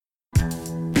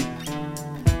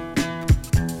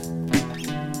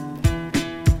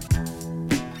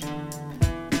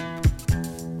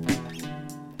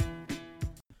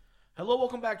Hello,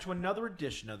 welcome back to another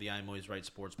edition of the I'm Always Right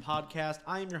Sports Podcast.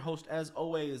 I am your host, as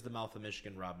always, the Mouth of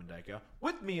Michigan, Rob Mendyka.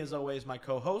 With me, as always, my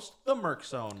co-host, the Merc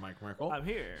Zone, Mike Merkel. I'm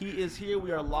here. He is here.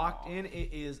 We are locked in. It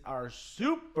is our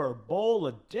Super Bowl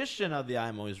edition of the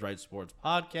I'm Always Right Sports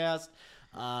Podcast.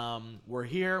 We're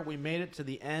here. We made it to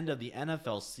the end of the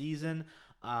NFL season.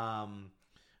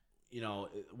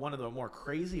 One of the more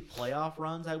crazy playoff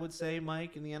runs, I would say,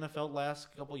 Mike, in the NFL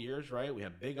last couple years, right? We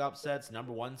have big upsets,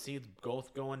 number one seeds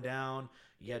both going down.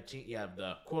 You have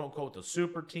the quote-unquote the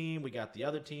super team. We got the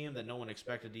other team that no one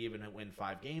expected to even win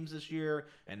 5 games this year,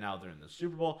 and now they're in the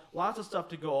Super Bowl. Lots of stuff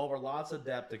to go over, lots of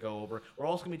depth to go over. We're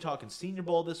also going to be talking Senior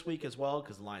Bowl this week as well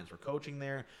because the Lions were coaching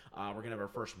there. We're going to have our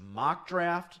first mock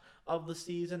draft of the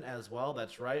season as well.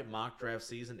 That's right. Mock draft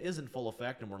season is in full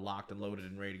effect, and we're locked and loaded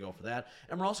and ready to go for that.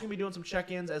 And we're also going to be doing some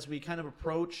check-ins as we kind of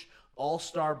approach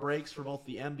all-star breaks for both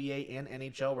the NBA and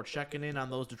NHL. We're checking in on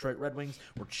those Detroit Red Wings.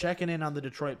 We're checking in on the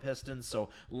Detroit Pistons. So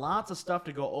lots of stuff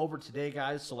to go over today,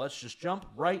 guys. So let's just jump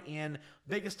right in.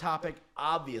 Biggest topic,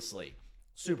 obviously,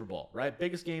 Super Bowl, right?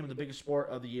 Biggest game and the biggest sport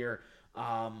of the year.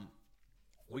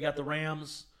 We got the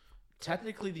Rams.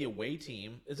 Technically, the away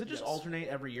team. Is it just alternate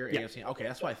every year? Yeah. AFC? Okay,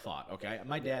 that's what I thought. Okay,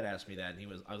 my dad asked me that,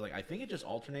 and I was like, I think it just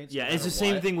alternates. Yeah, no it's the matter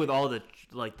same what. thing with all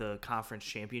the conference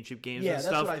championship games Yeah, and that's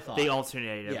stuff. what I thought. They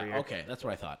alternate every year. Okay, that's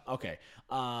what I thought. Okay,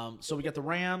 so we got the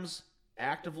Rams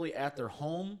actively at their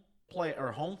home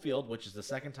field, which is the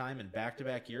second time in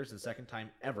back-to-back years and second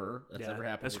time ever that's ever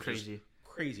happened. That's which crazy. is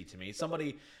crazy to me.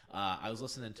 Somebody, I was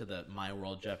listening to the My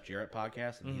World Jeff Jarrett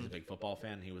podcast, and he's a big football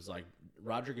fan. And he was like,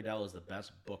 Roger Goodell is the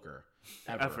best booker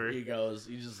ever. He goes,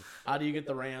 how do you get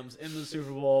the Rams in the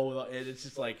Super Bowl? And it's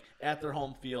just like at their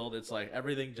home field. It's like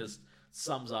everything just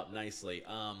sums up nicely.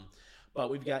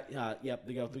 But we've got,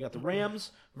 we got the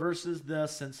Rams versus the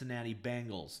Cincinnati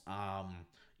Bengals.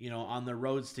 On the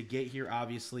roads to get here,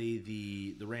 obviously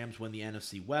the Rams win the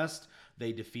NFC West.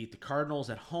 They defeat the Cardinals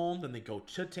at home. Then they go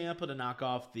to Tampa to knock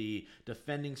off the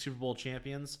defending Super Bowl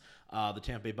champions, the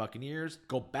Tampa Bay Buccaneers.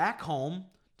 Go back home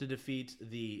to defeat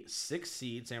the 6th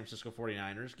seed San Francisco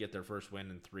 49ers, get their first win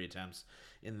in 3 attempts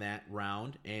in that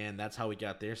round. And that's how we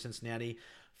got there. Cincinnati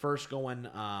first going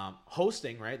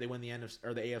hosting, right? They win the NFC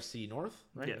or the AFC North,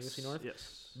 right? Yes. AFC North.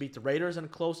 Yes. Beat the Raiders in a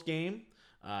close game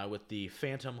with the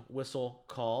phantom whistle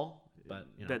call. But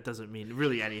that doesn't mean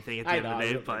really anything at the end of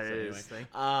the day, but it is thing.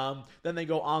 Then they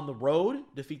go on the road,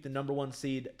 defeat the number 1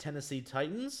 seed Tennessee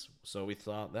Titans. So we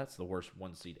thought that's the worst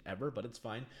 1 seed ever, but it's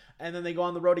fine. And then they go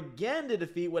on the road again to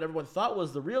defeat what everyone thought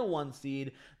was the real 1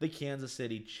 seed, the Kansas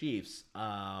City Chiefs,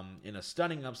 in a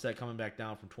stunning upset, coming back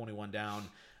down from 21 down.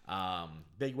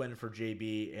 Big win for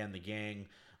JB and the gang.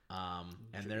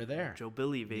 And they're there. Joe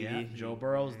Billy, baby. Yeah, Joe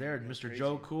Burrow's there. Mr.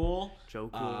 Joe Cool. Joe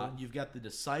Cool. You've got the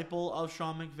disciple of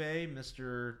Sean McVay,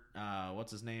 Mr.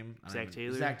 What's his name? Zach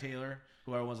Taylor. Zach Taylor.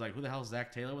 Who everyone's like, who the hell is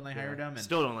Zach Taylor when they hired him? And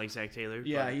Still don't like Zach Taylor.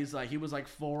 yeah, but he was like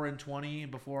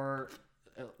 4-20 before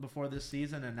this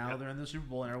season, and now they're in the Super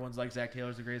Bowl, and everyone's like, Zach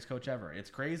Taylor's the greatest coach ever. It's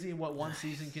crazy what one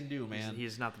season can do, man.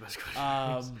 He's not the best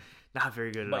coach. He's not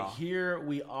very good at all. But here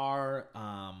we are.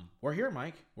 We're here,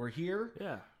 Mike. We're here.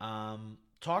 Yeah.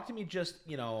 Talk to me just,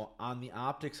 on the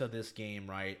optics of this game,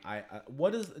 right?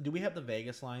 Do we have the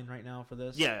Vegas line right now for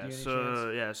this? Yeah,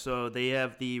 so they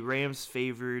have the Rams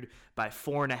favored by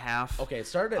 4.5. Okay, it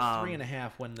started at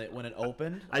 3.5 when it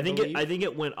opened. I think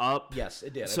it went up. Yes,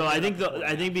 it did. So I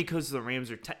think because the Rams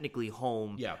are technically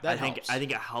home, that helps. I think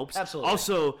it helps. Absolutely.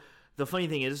 Also, the funny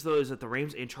thing is that the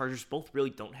Rams and Chargers both really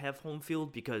don't have home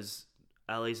field because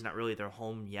LA's not really their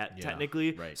home yet,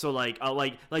 technically. Right. So like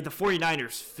the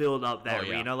 49ers filled up that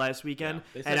arena last weekend.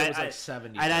 Yeah. They said it was like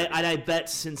 70. And I bet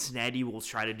Cincinnati will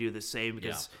try to do the same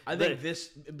because I think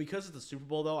because of the Super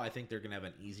Bowl though, I think they're gonna have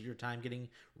an easier time getting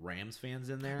Rams fans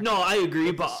in there. No, I agree,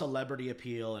 with but the celebrity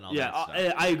appeal and all that stuff.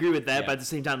 I agree with that, but at the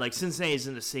same time, like Cincinnati's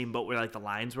in the same boat where like the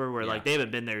Lions were, where like they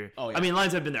haven't been there. Oh, yeah. I mean,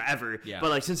 Lions haven't been there ever, but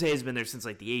like Cincinnati's been there since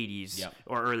like the 80s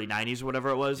or early 90s or whatever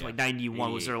it was. Like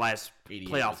 91 was their last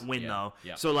playoff win though.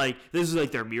 Yeah. So like this is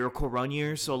like their miracle run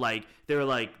year. So like they're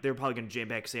probably gonna jam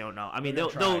back. Because they don't know. I mean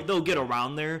they'll get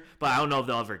around there, but I don't know if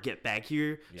they'll ever get back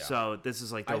here. Yeah. So this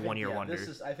is like their 1 year wonder.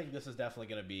 I think this is definitely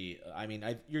gonna be. I mean,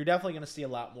 you're definitely gonna see a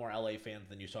lot more LA fans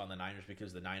than you saw in the Niners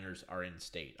because the Niners are in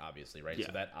state, obviously, right? Yeah.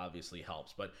 So that obviously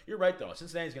helps. But you're right though.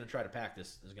 Cincinnati's gonna try to pack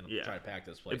this. Try to pack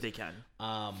this place if they can.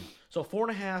 So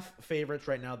 4.5 favorites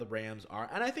right now. The Rams are,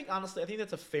 and I think honestly,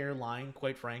 that's a fair line.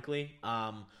 Quite frankly,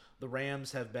 the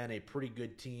Rams have been a pretty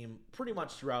good team pretty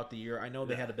much throughout the year. I know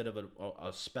they had a bit of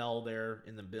a spell there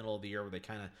in the middle of the year where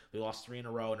they lost 3 in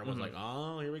a row, and everyone's like,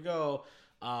 oh, here we go.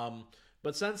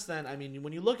 But since then, I mean,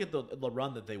 when you look at the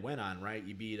run that they went on, right?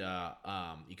 You beat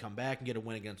you come back and get a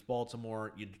win against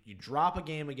Baltimore. You drop a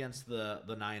game against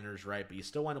the Niners, right? But you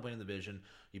still wind up winning the division.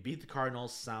 You beat the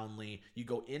Cardinals soundly. You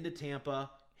go into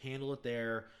Tampa, handle it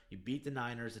there. You beat the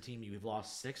Niners, the team you've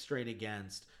lost 6 straight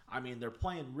against. I mean, they're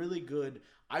playing really good,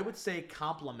 I would say,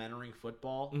 complementary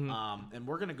football. And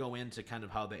we're going to go into kind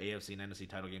of how the AFC and NFC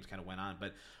title games kind of went on.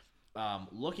 But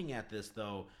looking at this,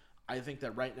 though, I think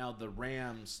that right now the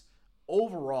Rams,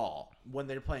 overall, when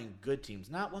they're playing good teams,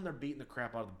 not when they're beating the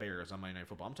crap out of the Bears on Monday Night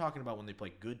Football. I'm talking about when they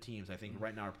play good teams. I think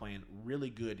right now are playing really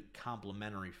good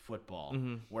complementary football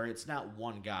where it's not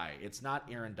one guy. It's not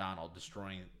Aaron Donald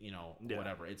destroying,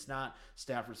 whatever. It's not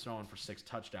Stafford throwing for 6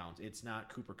 touchdowns. It's not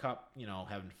Cooper Kupp,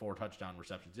 having 4 touchdown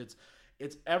receptions.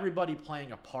 It's everybody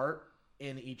playing a part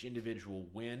in each individual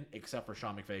win, except for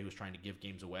Sean McVay, who's trying to give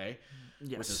games away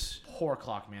with his poor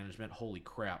clock management. Holy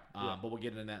crap. But we'll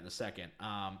get into that in a second.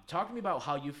 Talk to me about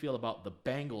how you feel about the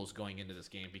Bengals going into this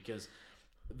game, because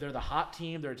they're the hot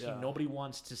team. They're a team nobody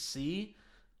wants to see.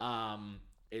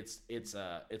 It's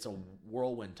a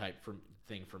whirlwind type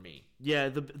thing for me. Yeah,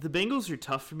 the Bengals are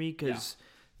tough for me because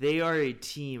they are a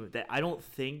team that I don't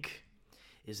think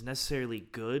is necessarily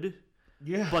good.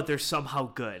 Yeah, but they're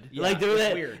somehow good. Yeah, like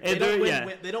they're weird. They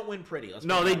don't win pretty.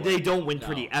 They don't win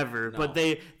pretty ever. No. But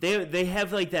they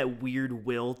have like that weird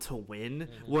will to win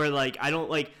where like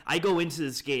I go into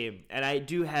this game and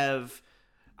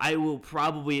I will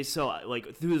probably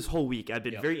like through this whole week I've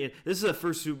been this is the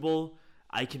first Super Bowl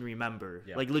I can remember,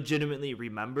 like legitimately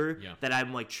remember that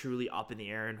I'm like truly up in the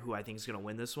air and who I think is gonna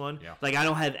win this one. Yeah. Like I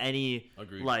don't have any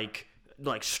like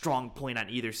strong point on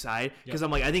either side because I'm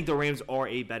like I think the Rams are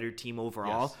a better team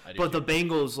overall, but the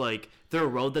Bengals, like their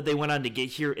road that they went on to get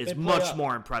here is much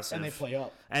more impressive,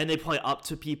 and they play up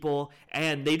to people,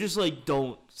 and they just like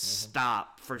don't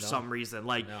stop for some reason.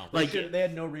 They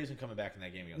had no reason coming back in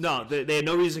that game against the Chiefs. They had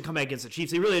no reason to come back against the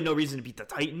Chiefs. They really had no reason to beat the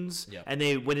Titans, and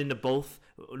they went into both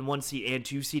 1 seed and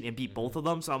 2 seed and beat both of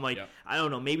them. So I'm like, I don't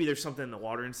know, maybe there's something in the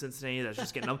water in Cincinnati that's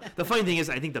just getting them. The funny thing is,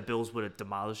 I think the Bills would have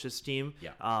demolished this team.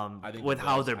 With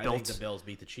how they're built. I think the Bills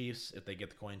beat the Chiefs if they get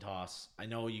the coin toss. I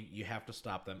know you have to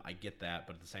stop them. I get that,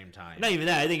 but at the same time, not even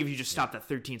that. I think if you just stop that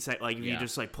 13 second, like if you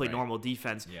just like play normal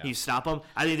defense, you stop them.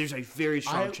 I think there's a very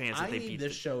strong chance that they beat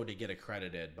this show to get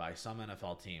accredited by some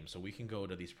NFL team, so we can go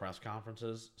to these press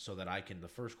conferences so that I can. The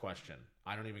first question,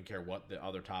 I don't even care what the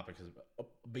other topic is.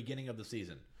 Beginning of the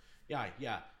season.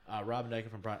 Robin Dyken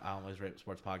from Always Right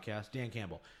Sports Podcast. Dan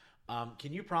Campbell.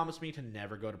 Can you promise me to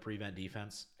never go to prevent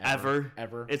defense? Ever?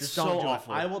 It's just so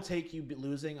awful. I will take you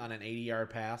losing on an 80-yard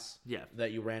pass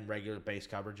that you ran regular base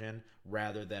coverage in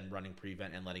rather than running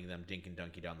prevent and letting them dink and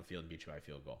dunk you down the field and beat you by a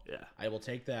field goal. Yeah. I will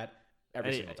take that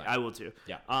every single time. I will too.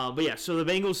 Yeah. So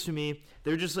the Bengals to me,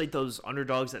 they're just like those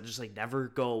underdogs that just like never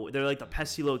go. They're like the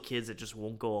pesky little kids that just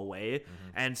won't go away.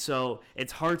 And so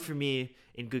it's hard for me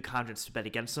in good conscience to bet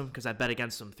against them because I bet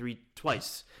against them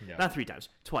twice. Not 3 times,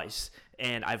 twice.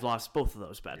 And I've lost both of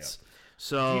those bets.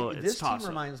 So this team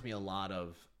reminds me a lot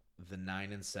of the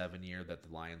 9-7 year that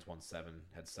the Lions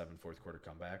had 7 fourth quarter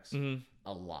comebacks.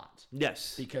 A lot.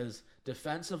 Yes. Because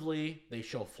defensively, they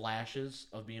show flashes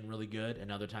of being really good,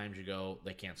 and other times you go,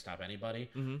 they can't stop anybody.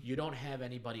 You don't have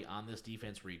anybody on this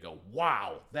defense where you go,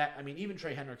 wow. Even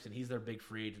Trey Hendrickson, he's their big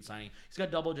free agent signing. He's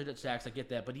got double-digit sacks, I get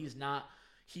that, but he's not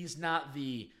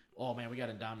the, oh man, we got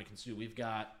Ndamukong Suh, we've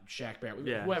got Shaq Barrett,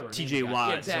 whoever. TJ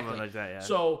Watt, something like that,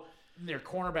 So their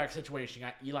cornerback situation, you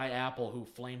got Eli Apple, who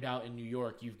flamed out in New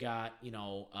York. You've got, you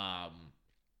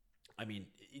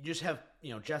just have,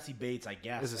 Jesse Bates, I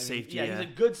guess. As a safety, he's a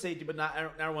good safety, but not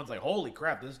everyone's like, holy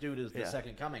crap, this dude is the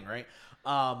second coming, right?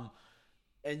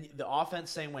 And the offense,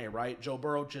 same way, right? Joe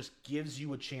Burrow just gives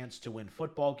you a chance to win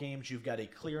football games. You've got a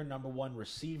clear number 1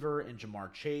 receiver in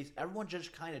Jamar Chase. Everyone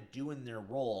just kind of doing their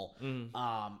role,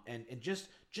 and just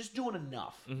doing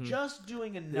enough. Just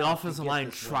doing enough. The offensive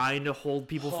line trying to hold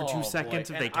people for 2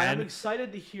 seconds if they can. I'm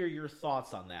excited to hear your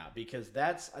thoughts on that because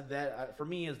that for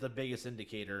me is the biggest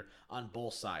indicator on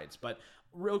both sides. But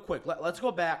real quick, let's go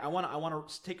back. I want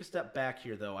to take a step back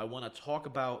here, though. I want to talk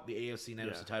about the AFC and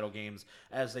NFC title games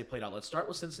as they played out. Let's start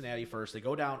with Cincinnati first. They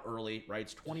go down early, right?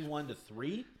 It's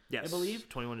 21-3, I believe.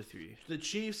 21-3. The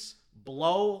Chiefs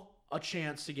blow a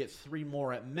chance to get 3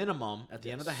 more at minimum at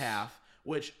the end of the half,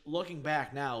 which, looking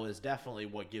back now, is definitely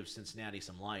what gives Cincinnati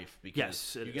some life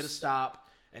because you get a stop,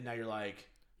 and now you're like,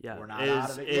 we're not out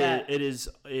of it yet. It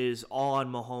is all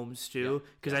on Mahomes, too,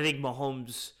 because I think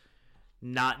Mahomes,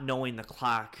 not knowing the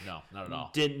clock. No, not at all.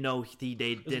 Didn't know they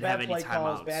didn't have any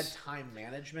timeouts. Bad time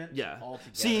management. Altogether.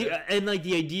 See, and like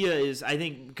the idea is, I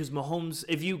think because Mahomes,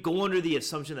 if you go under the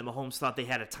assumption that Mahomes thought they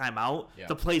had a timeout,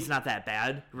 the play's not that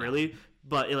bad, really.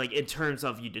 but in terms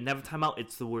of you didn't have a timeout,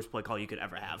 it's the worst play call you could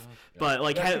ever have. But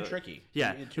too tricky.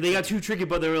 Yeah, they got too tricky.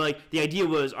 But they were like, the idea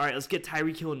was, all right, let's get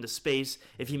Tyreek Hill into space.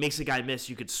 If he makes a guy miss,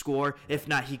 you could score. If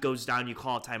not, he goes down, you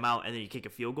call a timeout, and then you kick a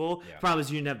field goal. Yeah. Problem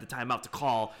is, you didn't have the timeout to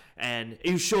call, and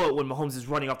you show it when Mahomes is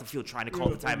running off the field trying to call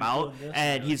the timeout,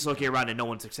 and he's looking around and no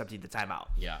one's accepting the timeout.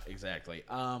 Yeah, exactly.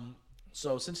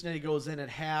 So Cincinnati goes in at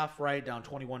half, right, down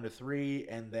 21-3,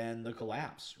 and then the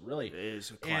collapse, really. It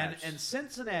is a collapse. And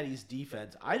Cincinnati's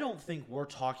defense, I don't think we're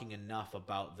talking enough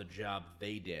about the job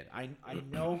they did. I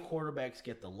know quarterbacks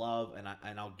get the love,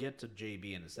 and I'll get to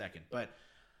JB in a second, but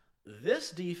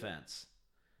this defense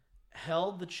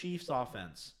held the Chiefs'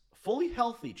 offense, fully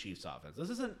healthy Chiefs' offense. This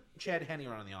isn't Chad Henne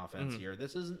running the offense here.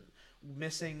 This isn't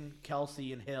missing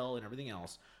Kelsey and Hill and everything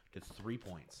else, to 3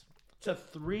 points. To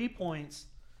 3 points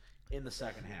in the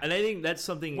second half. And I think that's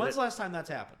something. When's the last time that's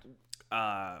happened?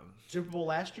 Super Bowl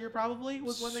last year, probably,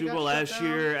 was when they got Super Bowl last down?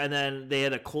 year, and then they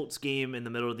had a Colts game in the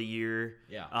middle of the year.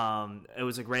 Yeah. It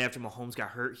was right after Mahomes got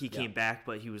hurt. He came back,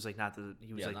 but he was not the.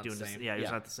 He was doing this. Yeah, he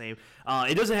was not the same.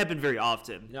 It doesn't happen very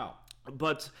often. No.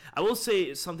 But I will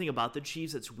say something about the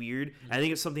Chiefs that's weird. Mm-hmm. I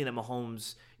think it's something that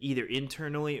Mahomes either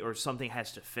internally or something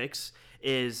has to fix.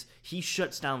 Is he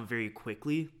shuts down very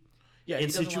quickly. Yeah,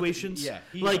 in situations.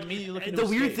 The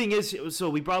weird thing is, so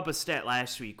we brought up a stat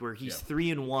last week where he's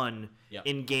 3-1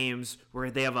 in games where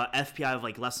they have a FPI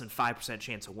of less than 5%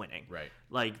 chance of winning.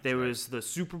 Right. There was the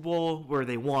Super Bowl where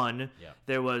they won. Yeah.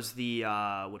 There was the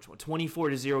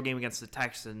 24-0 game against the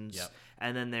Texans. Yep.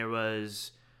 And then there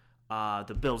was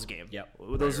the Bills game. Yep.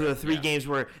 Those are the three games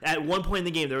where at one point in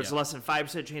the game there was less than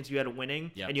 5% chance you had a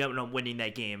winning, and you ended up winning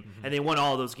that game. Mm-hmm. And they won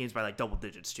all of those games by double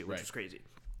digits too, which was crazy.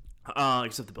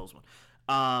 Except the Bills one.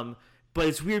 But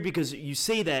it's weird because you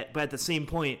say that, but at the same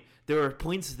point, there are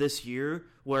points this year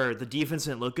where the defense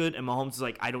didn't look good, and Mahomes is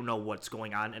like, I don't know what's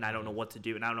going on, and I don't know what to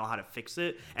do, and I don't know how to fix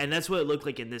it. And that's what it looked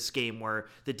like in this game, where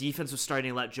the defense was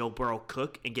starting to let Joe Burrow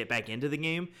cook and get back into the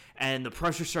game, and the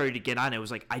pressure started to get on. It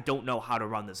was like, I don't know how to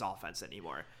run this offense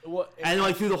anymore. Well,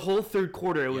 and through the whole third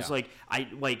quarter, it was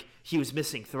he was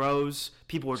missing throws.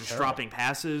 People were just dropping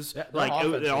passes.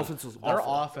 The offense was awful. Their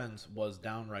offense was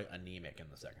downright anemic in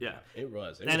the second half. It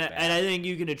was. And I think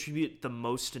you can attribute the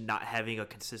most to not having a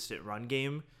consistent run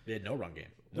game. They had no run game.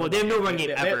 They have no run game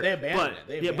ever. They abandoned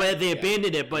it. They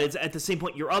abandoned it. But it's at the same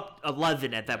point, you're up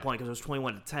 11 at that point because it was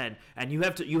 21-10, and you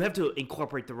have to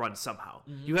incorporate the run somehow.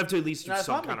 Mm-hmm. You have to at least do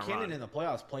some kind of run. McKinnon in the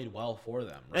playoffs played well for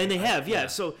them, right? And they have, yeah.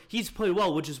 So he's played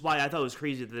well, which is why I thought it was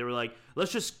crazy that they were like,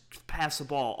 let's just pass the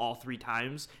ball all 3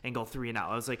 times and go 3 and out.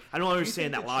 I was like, I don't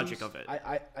understand that logic of it.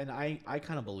 I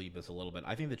kind of believe this a little bit.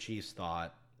 I think the Chiefs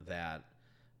thought that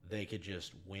they could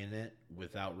just win it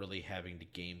without really having to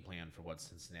game plan for what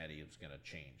Cincinnati was going to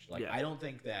change. I don't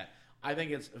think that. I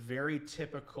think it's very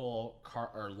typical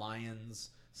Lions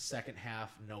second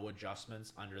half, no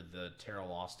adjustments under the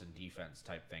Terrell Austin defense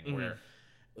type thing, where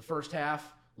the first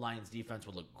half, Lions defense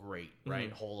would look great,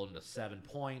 right? Hold them to 7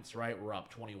 points, right? We're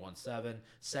up 21-7.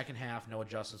 Second half, no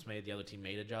adjustments made. The other team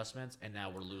made adjustments, and now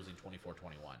we're losing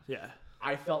 24-21. Yeah.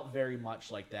 I felt very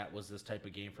much like that was this type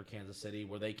of game for Kansas City,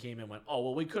 where they came and went, oh,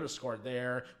 well, we could have scored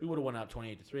there. We would have went out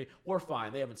 28-3. We're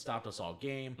fine. They haven't stopped us all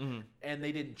game. Mm-hmm. And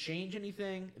they didn't change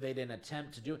anything. They didn't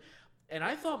attempt to do it. And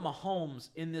I thought Mahomes,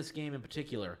 in this game in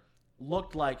particular,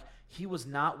 looked like he was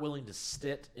not willing to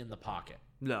sit in the pocket.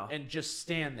 No. And just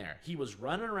stand there. He was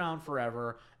running around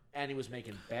forever, and he was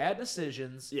making bad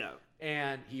decisions. Yeah.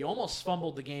 And he almost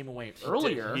fumbled the game away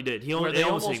earlier. He did. They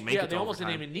almost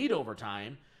didn't even need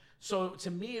overtime. So to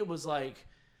me, it was like,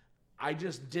 I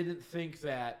just didn't think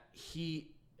that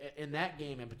in that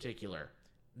game in particular,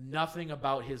 nothing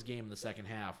about his game in the second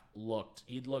half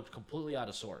he looked completely out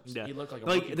of sorts. Yeah. He looked like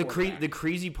a the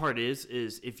crazy part is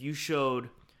if you showed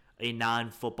a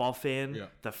non-football fan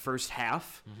the first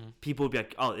half, people would be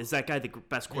like, oh, is that guy the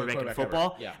best quarterback in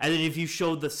football? Yeah. And then if you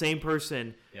showed the same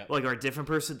person, or a different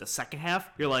person the second half,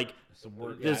 you're like,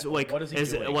 what is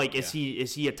he doing?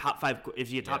 Is he a top 5? Is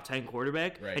he a top 10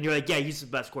 quarterback? Right. And you're like, yeah, he's the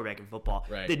best quarterback in football.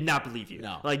 Right. Did not believe you.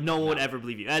 No. No one would ever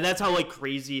believe you. And that's how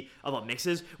crazy of a mix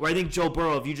is. Where I think Joe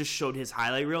Burrow, if you just showed his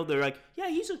highlight reel, they're like, yeah,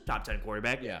 he's a top 10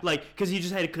 quarterback. Yeah. Because he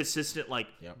just had a consistent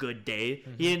good day.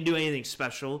 Mm-hmm. He didn't do anything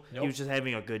special. Nope. He was just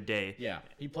having a good day. Yeah.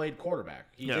 He played quarterback.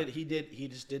 He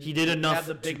just didn't. He did enough. Have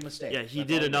the big mistake. Yeah. He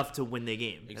did enough to win the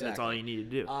game. Exactly. And that's all you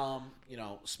needed to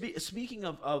do. Speaking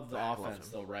of the offense,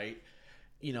 though, right?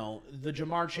 The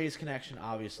Jamar Chase connection,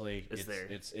 obviously,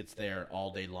 it's there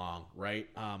all day long, right?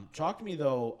 Talk to me,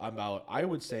 though, about, I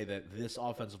would say that this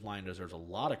offensive line deserves a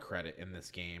lot of credit in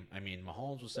this game. I mean,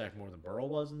 Mahomes was sacked more than Burrow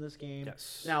was in this game.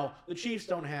 Yes. Now, the Chiefs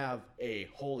don't have a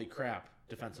holy crap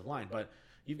defensive line, but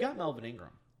you've got Melvin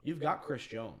Ingram. You've got Chris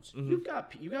Jones. You've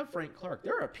got Frank Clark.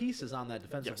 There are pieces on that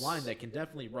defensive line that can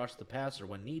definitely rush the passer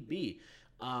when need be.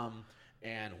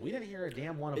 And we didn't hear a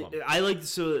damn one of them. I like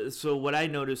so what I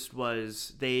noticed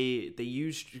was they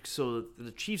used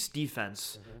the Chiefs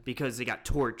defense because they got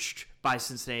torched by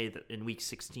Cincinnati in week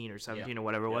 16 or 17 or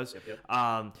whatever it was.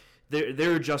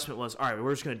 Their adjustment was, all right,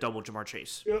 we're just going to double Ja'Marr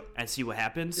Chase and see what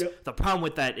happens. The problem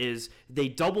with that is they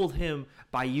doubled him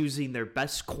by using their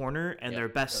best corner and their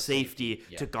best safety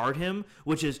to guard him,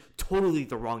 which is totally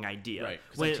the wrong idea. Right,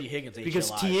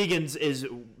 because T. Higgins is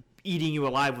eating you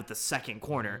alive with the second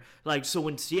corner. Like, so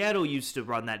when Seattle used to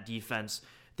run that defense,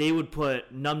 they would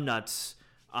put numbnuts,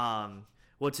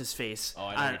 what's his face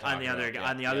on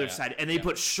the other side, and they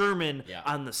put Sherman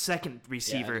on the second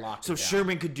receiver, so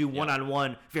Sherman could do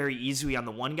one-on-one very easily on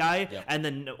the one guy, and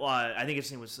then I think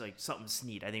his name was like something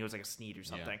Snead. I think it was like a Snead or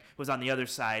something. Was on the other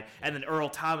side, and then Earl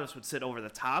Thomas would sit over the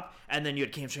top, and then you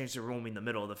had Cam Chancellor roaming the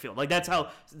middle of the field. Like that's how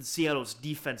Seattle's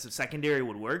defensive secondary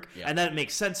would work, and that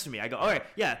makes sense to me. I go, all right,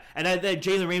 and then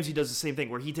Jalen Ramsey does the same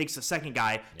thing where he takes the second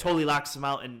guy, totally locks him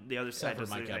out, and the other side does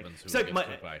Mike Evans,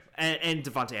 and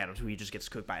Devontae Adams, who he just gets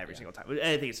cooked by every single time.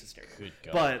 I think it's hysterical.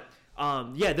 But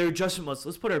their adjustment was,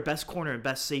 let's put our best corner and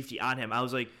best safety on him. I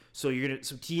was like, so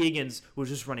T. Higgins was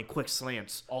just running quick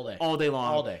slants all day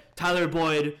long. Tyler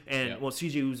Boyd and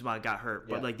C.J. Uzomah got hurt,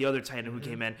 but like the other tight end who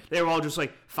came in, they were all just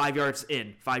like 5 yards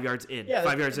in, 5 yards in,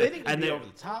 5 yards in, and they over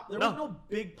the top. There was no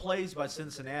big plays by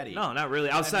Cincinnati. No, not really.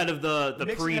 Outside of the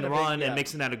Perine run and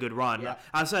Mixon had a good run.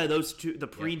 Outside of those two, the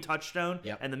Perine touchdown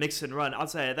and the Mixon run.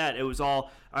 Outside of that, it was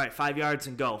all right. 5 yards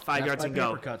and go. 5 yards and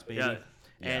go. Cuts, baby.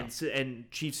 And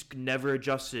Chiefs never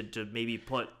adjusted to maybe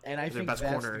put their best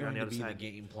corner on the other side.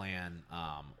 The game plan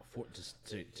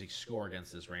to score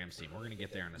against this Rams team. We're going to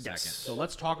get there in a second. So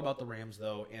let's talk about the Rams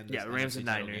though. And this Rams and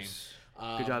Niners.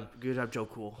 Good job, Joe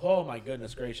Cool. Oh my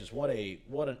goodness gracious, what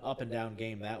an up and down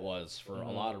game that was for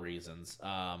a lot of reasons.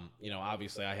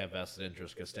 Obviously I have vested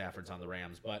interest because Stafford's on the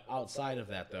Rams, but outside of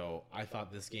that though, I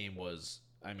thought this game was.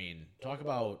 Talk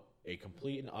about a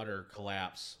complete and utter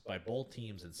collapse by both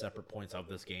teams in separate points of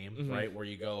this game, right? Where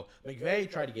you go,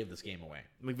 McVay tried to give this game away.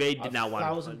 McVay did not want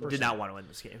to win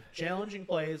this game. Challenging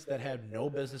plays that had no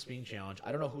business being challenged.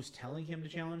 I don't know who's telling him to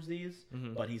challenge these,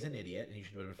 but he's an idiot and he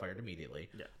should have been fired immediately.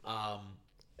 Yeah.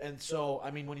 And so,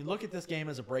 when you look at this game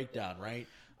as a breakdown, right?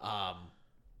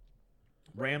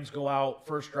 Rams go out,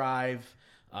 first drive.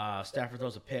 Stafford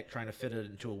throws a pick trying to fit it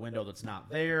into a window that's not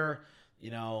there.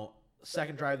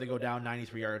 Second drive, they go down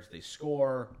 93 yards. They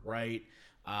score, right?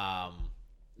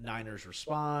 Niners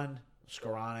respond.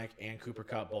 Skoranek and Cooper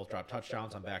Kupp both drop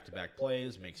touchdowns on back-to-back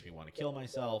plays. Makes me want to kill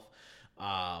myself.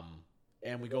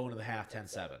 And we go into the half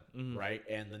 10-7, right?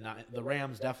 And the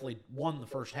Rams definitely won the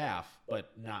first half,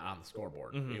 but not on the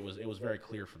scoreboard. It was very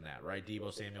clear from that, right?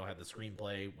 Deebo Samuel had the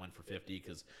screenplay, went for 50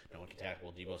 because no one can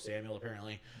tackle Deebo Samuel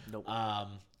apparently. Nope.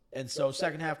 And so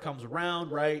second half comes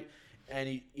around, right?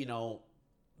 And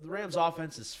the Rams'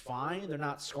 offense is fine. They're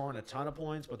not scoring a ton of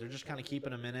points, but they're just kind of keeping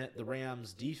them in it. The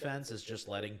Rams' defense is just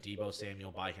letting Deebo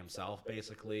Samuel by himself,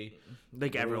 basically.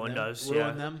 Like everyone does.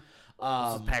 Ruin them.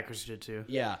 The Packers did too.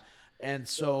 Yeah. And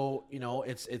so,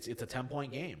 it's a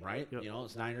 10-point game, right? Yep.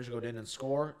 It's Niners go in and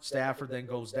score. Stafford then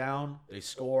goes down. They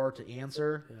score to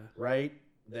answer, right?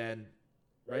 Then...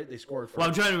 Right, they scored. Well,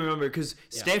 I'm trying to remember because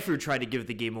Stafford tried to give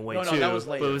the game away too. No, that was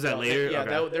later. But was that later?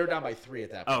 They were down by 3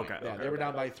 at that point. They were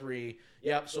down by 3.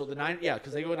 Yep. So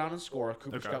because they go down and score.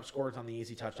 Cooper Kupp scores on the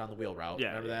easy touchdown, the wheel route.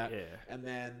 Remember that? Yeah. And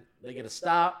then they get a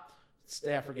stop.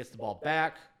 Stafford gets the ball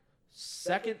back.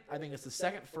 I think it's the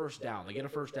second first down. They get a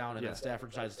first down, and then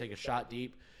Stafford decides to take a shot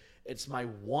deep. It's my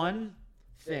one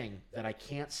thing that I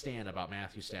can't stand about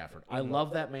Matthew Stafford. I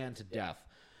love that man to death,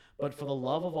 but for the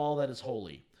love of all that is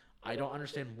holy, I don't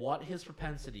understand what his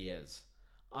propensity is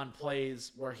on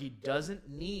plays where he doesn't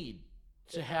need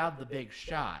to have the big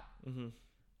shot.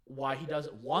 Why he does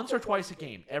it once or twice a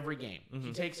game, every game.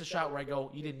 He takes a shot where I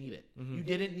go, you didn't need it. You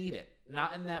didn't need it.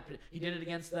 Not in that. He did it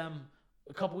against them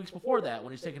a couple weeks before that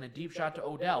when he's taking a deep shot to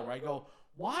Odell where I go,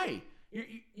 why?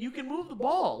 You can move the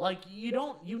ball. Like, you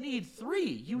need 3.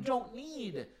 You don't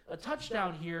need a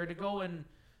touchdown here to go and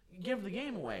give the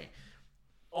game away.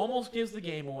 Almost gives the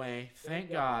game away. Thank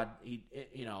God.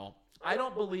 I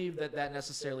don't believe that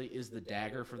necessarily is the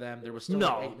dagger for them. There was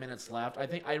still 8 minutes left. I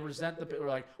think I resent the people who are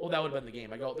like, well, that would have been the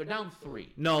game. I go, they're down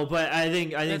 3. No, but I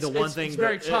think the one thing... It's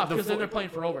very tough because then they're playing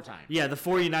for overtime. Yeah, the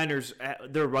 49ers,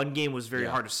 their run game was very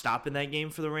hard to stop in that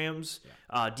game for the Rams.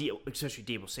 Especially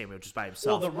Deebo Samuel just by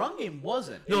himself. Well, the run game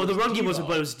wasn't. No, the run game wasn't,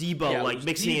 but it was Deebo,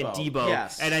 mixing in Deebo.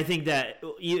 Yes. And I think that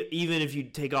even if you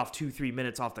take off 2-3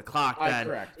 minutes off the clock, then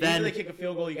correct. Even if they kick a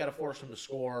field goal, you got to force them to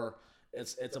score.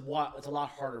 it's a lot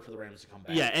harder for the Rams to come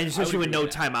back. Yeah, and especially with no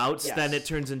timeouts, then it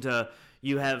turns into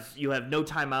you have no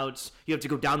timeouts. You have to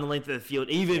go down the length of the field.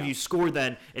 Even if you score,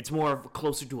 then it's more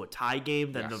closer to a tie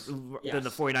game than the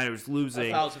 49ers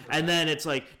losing. 1,000%. And then it's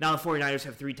like now the 49ers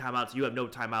have 3 timeouts. You have no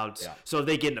timeouts. Yeah. So if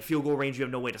they get in the field goal range, you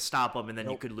have no way to stop them, and then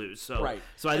you could lose. So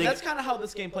So I think that's kind of how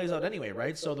this game plays out anyway,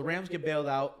 right? So the Rams get bailed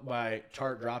out by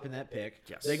Tart dropping that pick.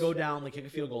 Yes. They go down. They kick a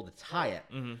field goal to tie it.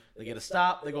 Mm-hmm. They get a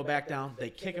stop. They go back down. They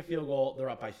kick a field goal.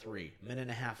 They're up by 3. Minute and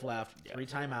a half left. 3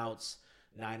 timeouts.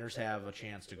 Niners have a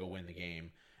chance to go win the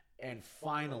game. And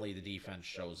finally, the defense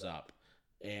shows up.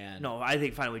 And no, I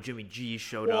think finally Jimmy G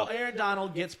showed up. Well, Aaron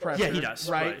Donald gets pressure. Yeah, he does.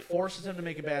 Right? Forces him to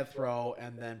make a bad throw,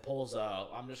 and then pulls a,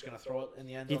 I'm just going to throw it in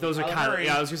the end zone. He throws a Kyler.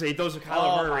 Yeah, I was going to say, he throws a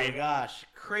Kyler Murray. Oh, my gosh.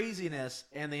 Craziness.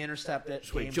 And they intercept it.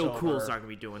 Just wait, Joe Cool's not going to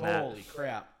be doing that. Holy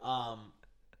crap.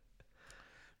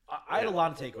 I had a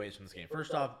lot of takeaways from this game.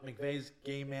 First off, McVay's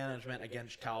game management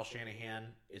against Kyle Shanahan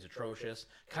is atrocious.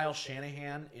 Kyle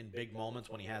Shanahan, in big moments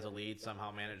when he has a lead,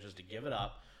 somehow manages to give it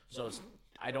up. So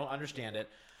I don't understand it.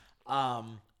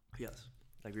 Yes,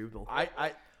 I agree with both.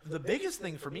 The biggest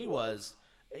thing for me was,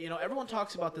 everyone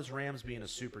talks about this Rams being a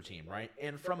super team, right?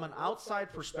 And from an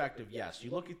outside perspective, yes,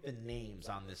 you look at the names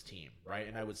on this team, right?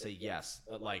 And I would say yes.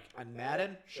 Like on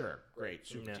Madden, sure, great,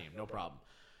 super team, no problem.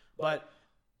 But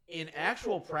in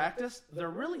actual practice, they're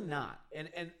really not.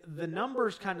 And the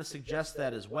numbers kind of suggest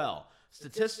that as well.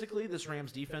 Statistically, this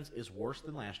Rams defense is worse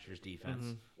than last year's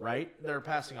defense, right? Their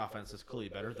passing offense is clearly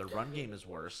better. Their run game is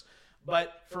worse.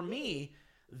 But for me,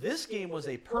 this game was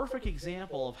a perfect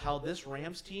example of how this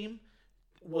Rams team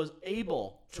was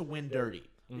able to win dirty.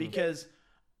 Because,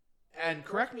 and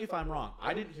correct me if I'm wrong,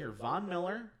 I didn't hear Von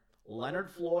Miller,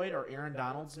 Leonard Floyd, or Aaron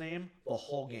Donald's name the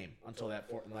whole game until that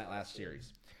last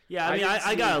series. Yeah, I mean,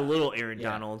 I got a little Aaron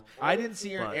Donald. I didn't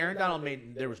see Aaron Donald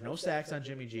there was no sacks on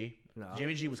Jimmy G. No.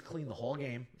 Jimmy G was clean the whole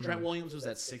game. Trent Williams was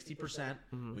at 60%.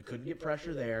 We couldn't get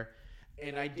pressure there.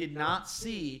 And I did not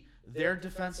see their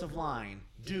defensive line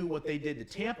do what they did to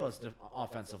Tampa's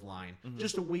offensive line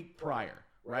just a week prior.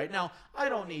 Right? Now, I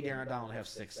don't need Aaron Donald to have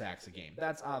 6 sacks a game.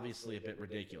 That's obviously a bit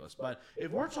ridiculous. But if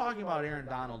we're talking about Aaron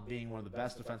Donald being one of the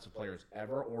best defensive players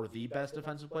ever or the best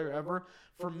defensive player ever,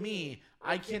 for me,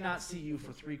 I cannot see you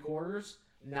for 3 quarters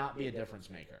not be a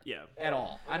difference maker. Yeah. At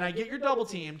all. And I get you're double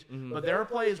teamed, but there are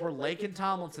plays where Lake and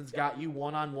Tomlinson's got you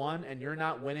one-on-one and you're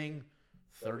not winning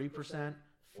 30%,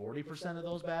 40% of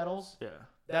those battles. Yeah.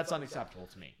 That's unacceptable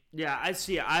to me. Yeah, I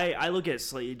see. I look at it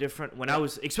slightly different. When I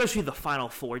was, especially the final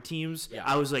 4 teams,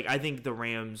 I was like, I think the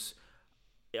Rams,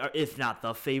 if not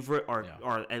the favorite, or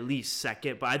at least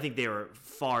second, but I think they were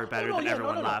far better than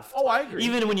everyone left. Oh, I agree.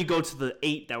 Even when you go to the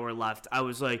 8 that were left, I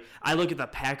was like, I look at the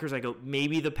Packers, I go,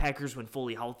 maybe the Packers, when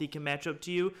fully healthy, can match up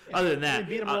to you. Yeah, other than that,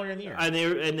 they beat them earlier in the year. And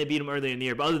they beat them earlier in the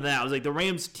year. But other than that, I was like, the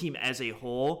Rams team as a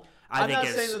whole, I'm not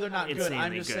saying that they're not good.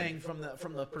 I'm just saying from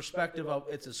the perspective of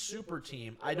it's a super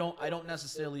team. I don't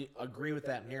necessarily agree with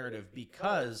that narrative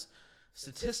because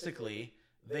statistically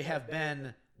they have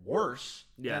been worse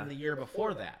than the year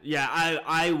before that. Yeah,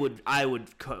 I would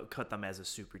cut them as a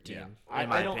super team. Yeah. In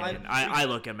my opinion, I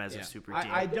look at them as a super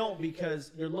team. I don't,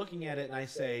 because you're looking at it and I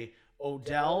say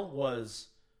Odell was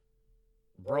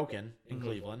broken in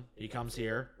Cleveland. He comes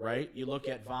here, right? You look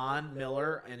at Von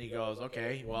Miller, and he goes,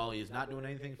 okay, well, he's not doing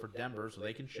anything for Denver, so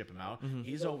they can ship him out.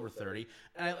 He's over 30,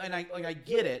 and I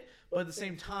get it, but at the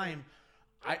same time,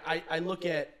 I look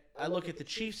at the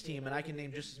Chiefs team, and I can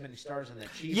name just as many stars in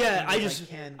that Chiefs team as I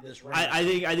can this round.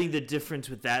 I think the difference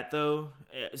with that though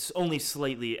is only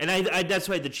slightly, and I that's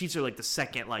why the Chiefs are like the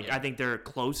second. I think they're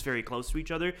very close to each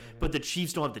other, but the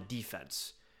Chiefs don't have the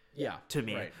defense. Yeah, to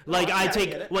me, right. I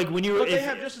take when you. But they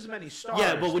have just as many stars.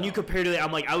 Yeah, but when you compare to that,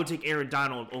 I'm like, I would take Aaron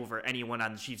Donald over anyone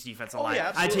on the Chiefs defensive line.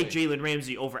 Yeah, I take Jalen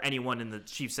Ramsey over anyone in the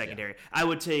Chiefs secondary. I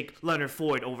would take Leonard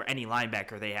Floyd over any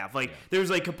linebacker they have.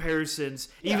 There's comparisons,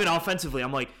 even offensively.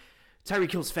 I'm like,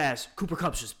 Tyreek Hill's fast. Cooper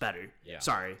Kupp's just better. Yeah.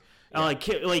 Sorry. Yeah.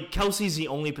 Kelsey's the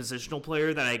only positional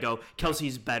player that I go,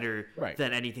 Kelsey's better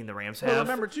than anything the Rams have. Well,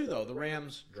 remember, too, though, the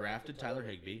Rams drafted Tyler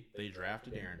Higbee. They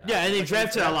drafted Aaron Donald. Yeah, and they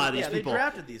drafted a lot of these people. They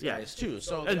drafted these guys, too.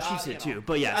 So, and Chiefs did, too.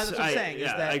 But, yes, that's what I'm saying.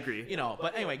 I agree.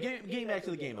 But anyway, getting back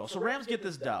to the game, though. So, Rams get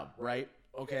this dub, right?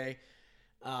 Okay.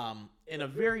 In a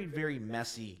very, very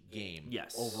messy game.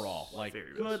 Yes. Overall.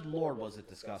 Good Lord, was it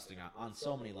disgusting on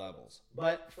so many levels.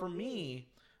 But for me,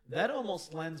 that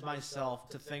almost lends myself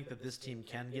to think that this team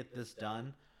can get this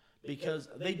done, because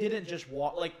they didn't just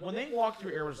walk. When they walked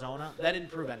through Arizona, that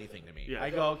didn't prove anything to me. Yeah.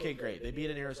 I go, okay, great. They beat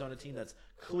an Arizona team that's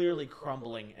clearly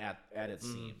crumbling at its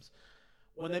seams.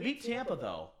 When they beat Tampa,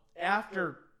 though,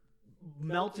 after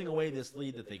melting away this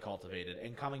lead that they cultivated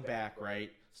and coming back,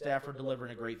 right, Stafford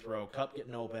delivering a great throw, Kupp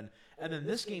getting open. And then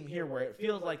this game here where it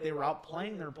feels like they were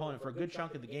outplaying their opponent for a good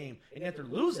chunk of the game, and yet they're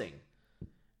losing.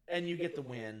 And you get the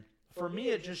win. For me,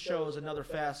 it just shows another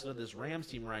facet of this Rams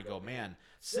team where I go, man,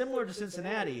 similar to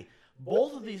Cincinnati,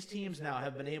 both of these teams now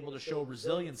have been able to show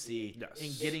resiliency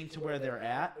in getting to where they're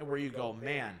at, and where you go,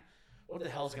 man, what the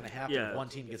hell is going to happen if one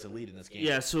team gets a lead in this game?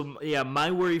 Yeah, so,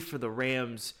 my worry for the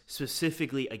Rams,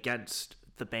 specifically against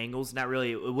the Bengals, not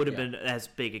really, it would have been as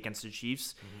big against the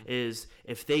Chiefs, is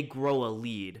if they grow a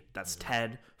lead that's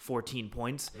 10, 14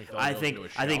 points, I think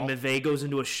McVay goes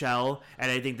into a shell, and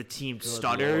I think the team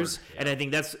stutters, and I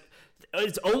think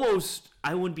it's almost,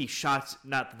 I wouldn't be shocked,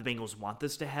 not that the Bengals want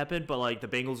this to happen, but like the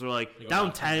Bengals are like,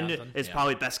 down 10 is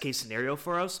probably best case scenario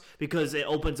for us, because it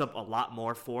opens up a lot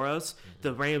more for us.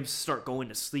 The Rams start going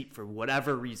to sleep for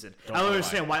whatever reason. I don't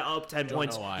understand why up 10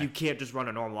 points, you can't just run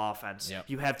a normal offense.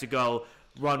 You have to go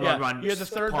run. You're the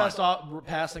third best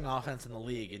passing offense in the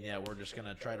league, and we're just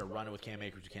gonna try to run it with Cam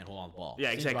Akers. You can't hold on the ball.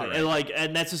 Yeah, exactly. Right.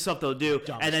 And that's the stuff they'll do.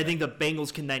 And I think the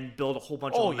Bengals can then build a whole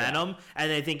bunch of momentum.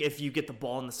 And I think if you get the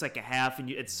ball in the second half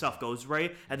and stuff goes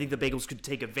right, I think the Bengals could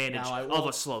take advantage of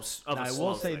a slow. I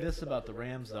will say this about the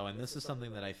Rams though, and this is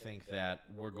something that I think that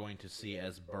we're going to see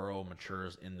as Burrow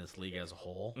matures in this league as a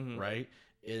whole. Right?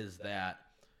 Is that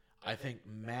I think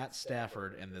Matt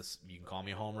Stafford, and this, you can call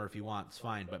me a homer if you want, it's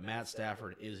fine, but Matt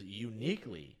Stafford is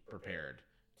uniquely prepared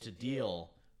to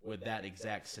deal with that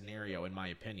exact scenario, in my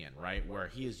opinion, right? Where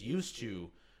he is used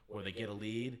to where they get a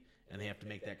lead and they have to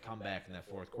make that comeback in that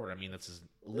fourth quarter. I mean, that's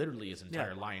literally his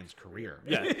entire Lions career.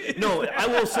 Yeah. No, I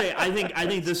will say, I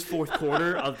think this fourth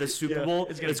quarter of the Super Bowl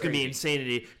is going to be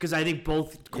insanity, because I think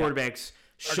both quarterbacks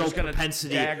show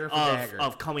propensity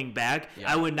of coming back.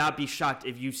 I would not be shocked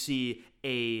if you see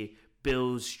a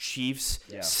Bills-Chiefs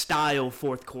style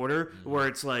fourth quarter where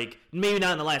it's like, maybe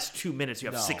not in the last 2 minutes you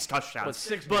have 6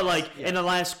 touchdowns, but like in the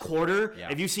last quarter,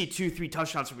 if you see 2-3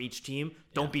 touchdowns from each team,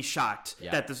 don't be shocked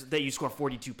that you score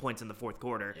 42 points in the fourth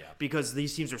quarter, because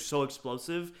these teams are so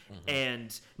explosive,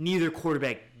 and neither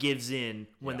quarterback gives in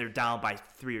when they're down by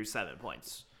 3 or 7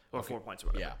 points or 4 points or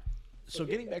whatever. Yeah. So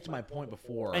getting back to my point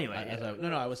before,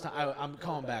 I'm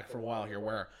calling back for a while here,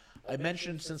 where I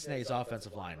mentioned Cincinnati's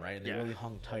offensive line, right? And they really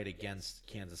hung tight against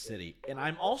Kansas City. And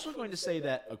I'm also going to say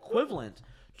that equivalent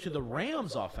to the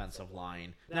Rams' offensive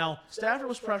line. Now, Stafford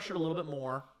was pressured a little bit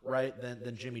more, right,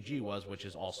 than Jimmy G was, which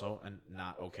is also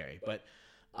not okay. But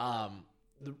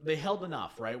they held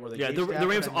enough, right? Where the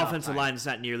Rams' offensive line is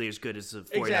not nearly as good as the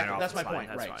 49ers offensive line. That's my point,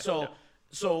 right? So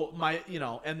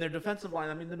and their defensive line.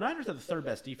 I mean, the Niners have the third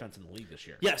best defense in the league this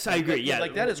year. Yes, I agree.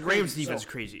 That is crazy. Rams defense is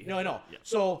crazy. No, I know. Yeah.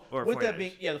 So with that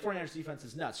being, the 49ers defense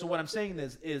is nuts. So what I'm saying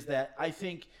is that I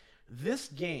think this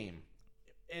game,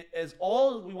 as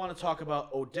all we want to talk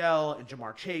about Odell and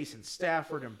Jamar Chase and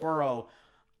Stafford and Burrow,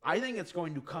 I think it's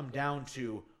going to come down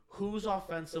to whose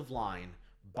offensive line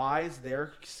buys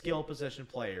their skill position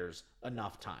players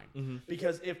enough time.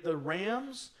 Because if the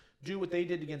Rams do what they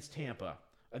did against Tampa,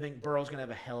 I think Burrow's going to have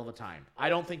a hell of a time. I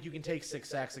don't think you can take 6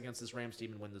 sacks against this Rams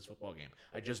team and win this football game.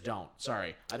 I just don't.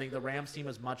 Sorry. I think the Rams team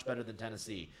is much better than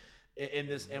Tennessee in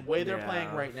this way they're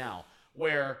playing right now,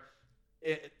 where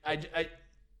I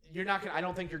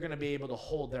don't think you're going to be able to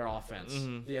hold their offense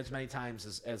as many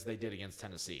times as they did against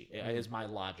Tennessee, is my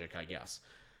logic, I guess.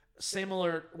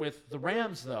 Similar with the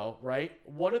Rams, though, right?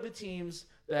 What are the teams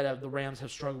that the Rams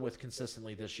have struggled with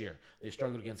consistently this year? They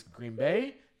struggled against Green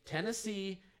Bay,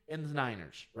 Tennessee, and the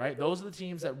Niners, right? Those are the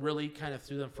teams that really kind of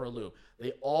threw them for a loop.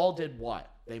 They all did what?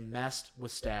 They messed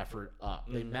with Stafford up.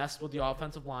 They messed with the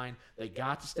offensive line. They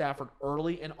got to Stafford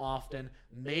early and often,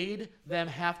 made them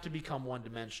have to become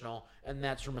one-dimensional, and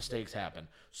that's where mistakes happen.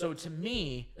 So to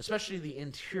me, especially the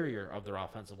interior of their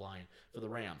offensive line for the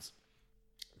Rams,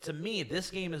 to me,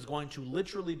 this game is going to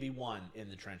literally be won in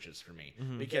the trenches for me,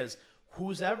 because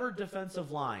whose ever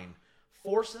defensive line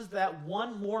forces that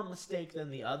one more mistake than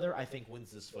the other, I think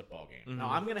wins this football game. Now,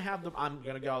 I'm going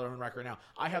to go out on record now.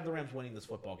 I have the Rams winning this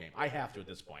football game. I have to at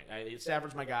this point.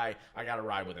 Stafford's my guy. I got to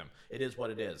ride with him. It is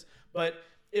what it is. But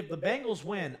if the Bengals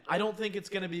win, I don't think it's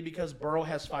going to be because Burrow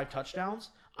has 5 touchdowns.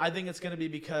 I think it's going to be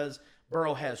because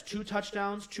Burrow has 2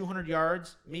 touchdowns, 200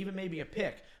 yards, even maybe a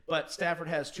pick. But Stafford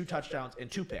has 2 touchdowns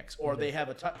and 2 picks. Or they have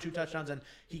 2 touchdowns and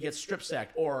he gets strip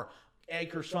sacked. Or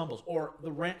Akers fumbles, or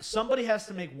somebody has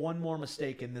to make one more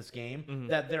mistake in this game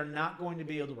that they're not going to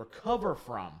be able to recover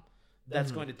from.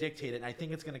 That's going to dictate it, and I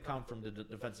think it's going to come from the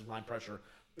defensive line pressure,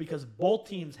 because both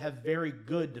teams have very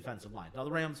good defensive line. Now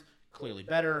the Rams clearly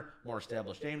better, more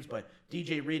established names, but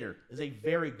DJ Reader is a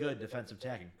very good defensive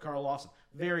tackle. Carl Lawson,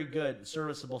 very good,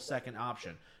 serviceable second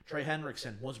option. Trey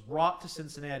Hendrickson was brought to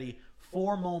Cincinnati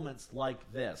for moments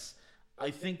like this.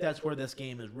 I think that's where this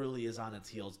game really is on its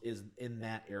heels, is in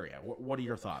that area. What are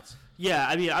your thoughts? Yeah,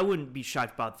 I mean, I wouldn't be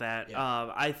shocked about that.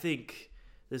 Yeah. I think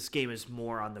this game is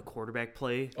more on the quarterback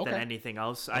play than anything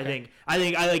else. Okay. I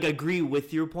think I agree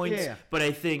with your points, but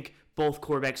I think both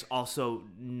quarterbacks also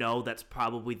know that's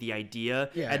probably the idea,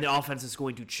 and the offense is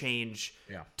going to change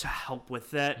to help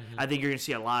with that. Mm-hmm. I think you're going to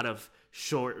see a lot of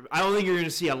short. I don't think you're going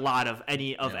to see a lot of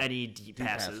any deep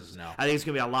passes. No. I think it's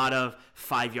going to be a lot of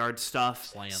 5-yard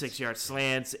stuff, 6-yard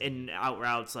slants, in out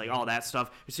routes, like all that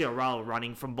stuff. You see a lot of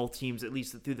running from both teams, at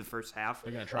least through the first half.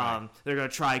 They're going to try. They're going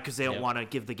to try because they don't want to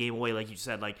give the game away, like you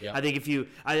said. Like I think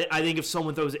if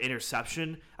someone throws an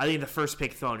interception, I think the first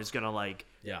pick thrown is going to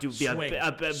be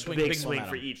a big swing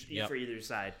for either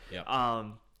side. Yep.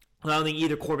 I don't think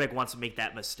either quarterback wants to make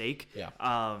that mistake. Yeah.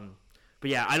 But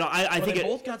yeah, I think they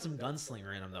both got some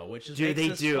gunslinger in them though, which is they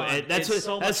do. Fun.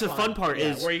 That's the fun part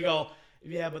is where you go.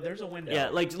 Yeah, but there's a window. Yeah,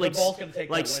 like both gonna take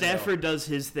like Stafford does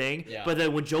his thing, but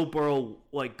then when Joe Burrow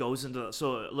goes into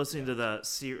listening to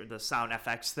the Sound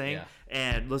FX thing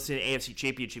and listening to AFC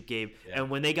Championship game,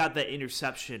 and when they got that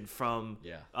interception from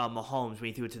Mahomes when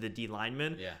he threw it to the D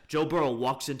lineman, Joe Burrow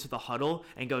walks into the huddle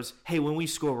and goes, "Hey, when we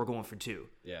score, we're going for 2."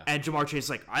 Yeah. And Jamar Chase is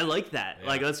like, "I like that. Yeah.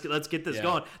 Like, let's get this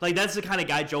going." Like, that's the kind of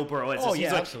guy Joe Burrow is. Oh,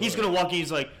 he's gonna walk in.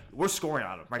 He's like, "We're scoring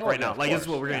on him right now. Like, this is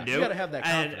what we're gonna do." You gotta have that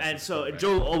confidence. And so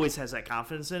Joe always has that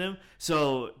confidence in him.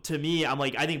 So to me, I'm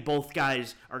like, I think both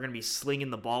guys are gonna be slinging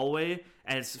the ball away,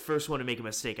 and it's the first one to make a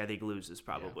mistake. I think loses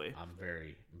probably. Yeah, I'm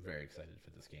very, very excited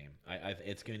for this game.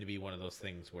 It's going to be one of those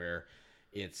things where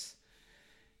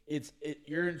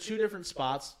you're in two different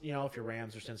spots, if you're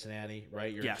Rams or Cincinnati,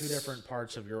 right? You're in two different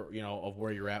parts of of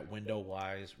where you're at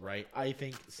window-wise, right? I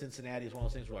think Cincinnati is one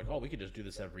of those things where we could just do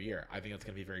this every year. I think it's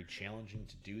going to be very challenging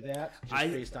to do that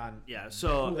based on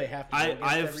who they have to go against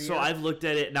every year. I've looked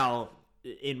at it now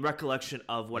in recollection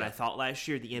of what I thought last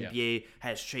year. The NBA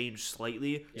has changed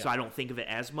slightly, so I don't think of it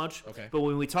as much. Okay. But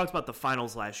when we talked about the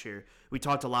finals last year, we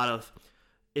talked a lot of,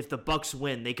 if the Bucks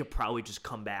win, they could probably just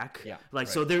come back. Yeah,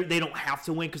 so they don't have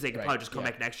to win because they could probably just come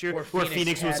back next year. Where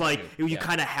Phoenix was like, you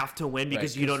kind of have to win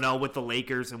because you don't know with the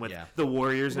Lakers and with the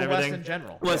Warriors and everything.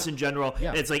 West in general.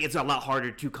 It's like it's a lot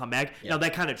harder to come back. Now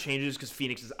that kind of changes because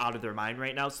Phoenix is out of their mind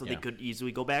right now, so they could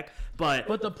easily go back. But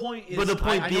the point is, I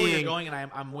know where you're going,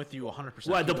 and I'm with you 100%.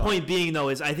 Well, the point being though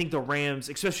is I think the Rams,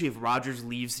 especially if Rodgers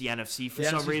leaves the NFC for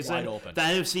some reason, the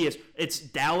NFC it's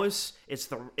Dallas, it's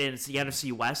the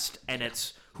NFC West, and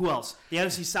it's. Who else? The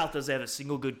NFC South doesn't have a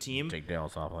single good team. Take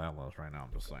Dallas off of that list right now.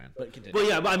 I'm just saying.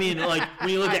 But I mean, when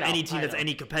you look at any team that's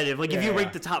any competitive, if you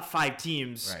rank the top 5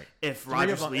 teams, if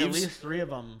Rodgers leaves, at least 3 of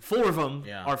them, 4 of them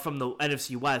are from the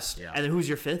NFC West, and then who's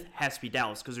your 5th? Has to be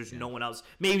Dallas because there's no one else.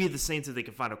 Maybe the Saints if they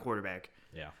can find a quarterback.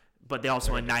 Yeah. But they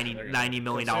also had $90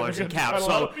 million in cap,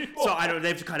 so they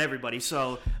have to cut everybody.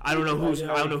 So I don't know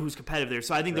who's competitive there.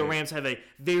 So I think the Rams have a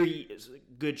very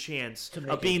good chance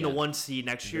of being the 1 seed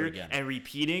next year and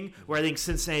repeating. Where I think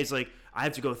Cincinnati's like, I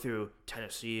have to go through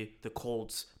Tennessee, the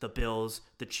Colts, the Bills,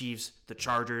 the Chiefs, the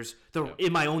Chargers.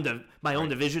 In my own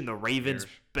division, the Ravens,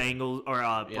 Bengals, or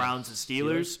Browns and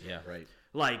Steelers. Yeah, right.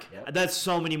 That's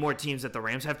so many more teams that the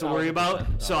Rams have to worry about.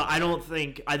 So I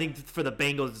think for the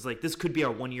Bengals, it's like, this could be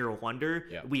our 1 year wonder.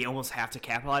 Yeah. We almost have to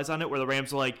capitalize on it, where the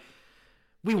Rams are like,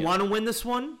 we want to win this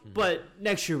one, but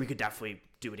next year we could definitely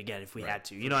do it again if we had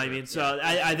to. You know what I mean? So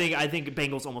I think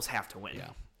Bengals almost have to win.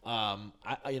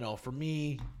 Yeah. For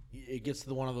me, it gets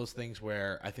to one of those things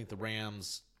where I think the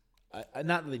Rams,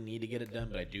 not that they need to get it done,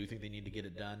 but I do think they need to get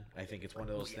it done. I think it's one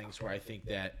of those things where I think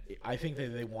that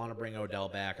they want to bring Odell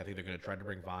back. I think they're going to try to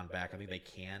bring Vaughn back. I think they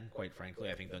can, quite frankly.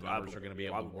 I think the numbers are going to be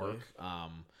able to work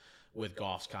with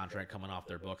Goff's contract coming off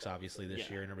their books, obviously, this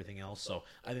year and everything else. So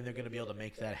I think they're going to be able to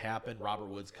make that happen. Robert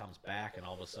Woods comes back, and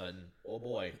all of a sudden, oh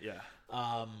boy. Yeah.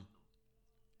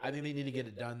 I think they need to get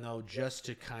it done, though, just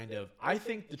to kind of – I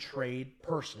think the trade,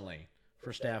 personally,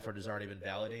 for Stafford has already been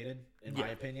validated, in my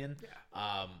opinion.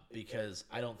 Yeah. Because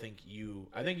I don't think you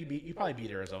probably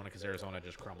beat Arizona because Arizona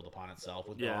just crumbled upon itself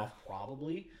with Goff,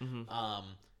 probably.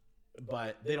 Mm-hmm.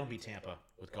 But they don't beat Tampa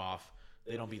with Goff.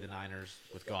 They don't beat the Niners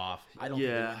with Goff. I don't think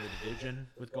they win the division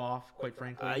with Goff, quite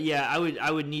frankly.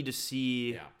 I would need to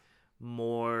see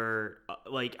more.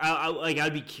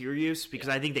 I'd be curious because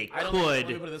I think they could. Let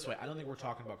me put it this way: I don't think we're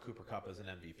talking about Cooper Kupp as an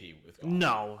MVP with Goff.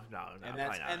 No,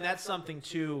 and that's something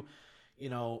too.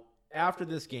 After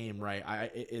this game, right?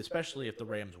 Especially if the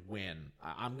Rams win,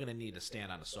 I'm going to need to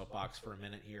stand on a soapbox for a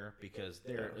minute here because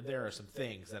there are some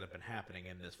things that have been happening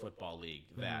in this football league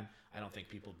that I don't think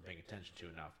people have been paying attention to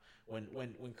enough.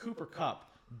 When Cooper Kupp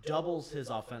doubles his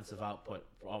offensive output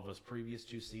of his previous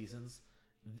 2 seasons,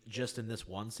 just in this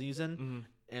one season,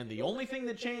 and the only thing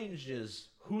that changed is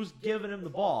who's giving him the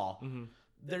ball,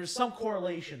 there's some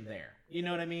correlation there. You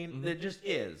know what I mean? There just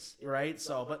is, right?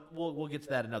 So, but we'll get to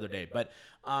that another day. But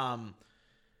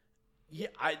yeah,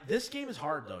 this game is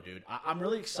hard though, dude. I'm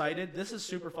really excited. This is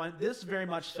super fun. This very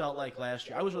much felt like last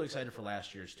year. I was really excited for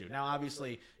last year's too. Now,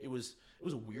 obviously, it was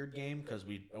a weird game because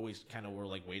we always kind of were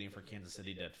like waiting for Kansas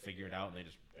City to figure it out, and they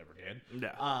just never did.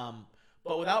 Yeah.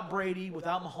 But without Brady,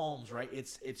 without Mahomes, right?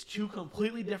 It's two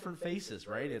completely different faces,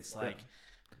 right? It's like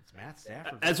it's Matt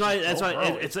Stafford. That's why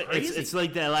it's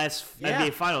like that last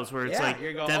NBA Finals where it's like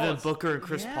Devin Booker and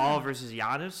Chris Paul versus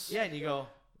Giannis. Yeah, and you go,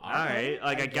 all right.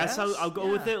 Like I guess I'll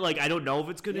go with it. Like I don't know if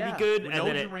it's going to be good.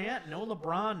 No Durant, no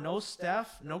LeBron, no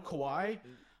Steph, no Kawhi.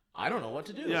 I don't know what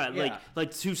to do. Yeah,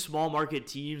 like two small market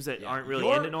teams that aren't really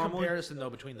in it normally. Comparison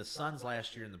though between the Suns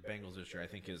last year and the Bengals this year, I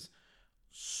think is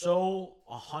so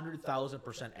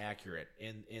 100,000% accurate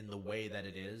in the way that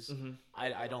it is.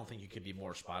 I don't think you could be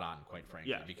more spot on, quite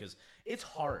frankly, because it's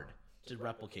hard to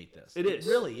replicate this. It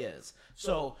really is.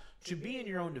 So to be in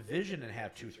your own division and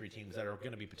have 2-3 teams that are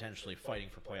going to be potentially fighting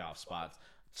for playoff spots,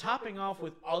 topping off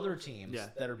with other teams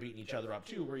that are beating each other up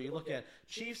too, where you look at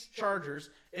Chiefs, Chargers.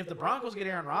 If the Broncos get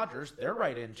Aaron Rodgers, they're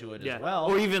right into it as well.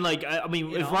 Or even like, I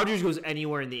mean, if Rodgers goes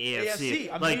anywhere in the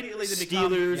AFC like immediately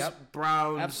Steelers,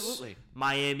 Browns, absolutely,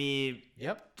 Miami,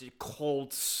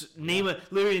 Colts,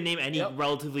 literally name any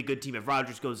relatively good team. If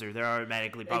Rodgers goes there, they're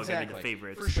automatically probably going to be the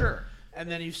favorites. For sure. And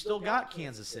then you've still got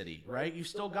Kansas City, right? You've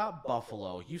still got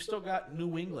Buffalo. You've still got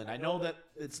New England. I know that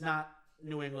it's not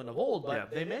New England of old,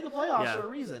 but they made the playoffs for a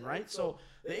reason, right? So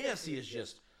the AFC is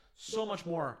just so much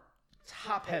more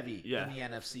top heavy than the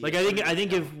NFC. Like I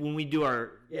think if when we do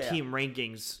our team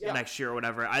rankings next year or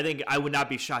whatever, I think I would not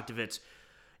be shocked if it's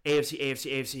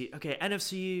AFC. Okay,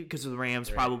 NFC because of the Rams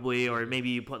probably, or maybe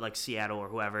you put like Seattle or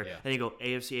whoever, and you go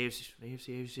AFC.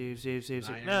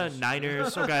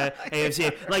 Niners. Okay,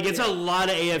 AFC. Like it's a lot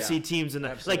of AFC teams in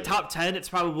the like top 10. It's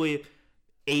probably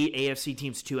 8 AFC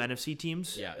teams, 2 NFC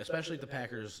teams. Yeah, especially if the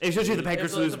Packers. If the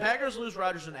Packers lose. If the Packers lose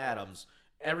Rodgers and Adams,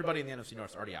 everybody in the NFC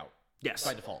North is already out. Yes.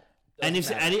 By default. And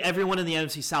everyone in the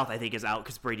NFC South, I think, is out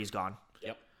because Brady's gone.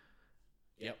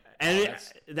 Yep.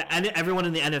 And everyone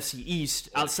in the NFC East,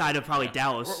 outside of probably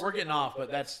Dallas. We're getting off, but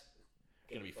that's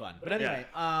going to be fun. But anyway,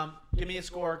 give me a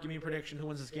score. Give me a prediction. Who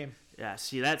wins this game? Yeah,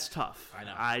 see, that's tough. I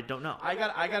know. I don't know. I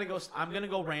gotta go. I'm going to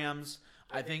go Rams.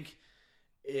 I think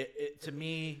to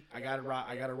me, I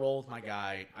gotta roll with my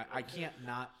guy. I can't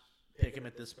not pick him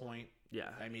at this point. Yeah.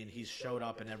 I mean, he's showed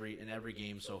up in every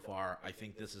game so far. I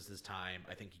think this is his time.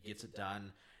 I think he gets it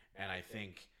done, and I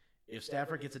think if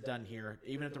Stafford gets it done here,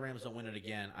 even if the Rams don't win it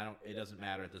again, it doesn't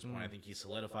matter at this point. I think he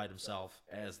solidified himself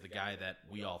as the guy that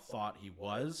we all thought he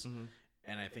was,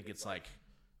 and I think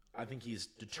he's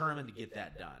determined to get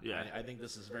that done. Yeah. I think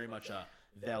this is very much a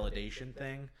validation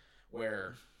thing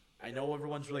where I know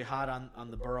everyone's really hot on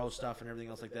the Burrow stuff and everything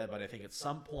else like that, but I think at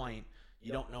some point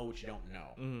you don't know what you don't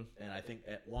know, and I think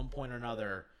at one point or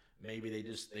another. Maybe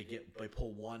they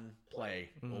pull one play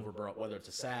over Burrow, whether it's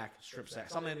a sack, strip sack,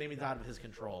 something that maybe not out of his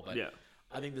control. But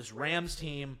I think this Rams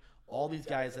team, all these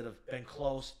guys that have been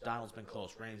close, Donald's been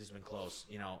close, Ramsey's been close.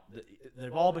 You know,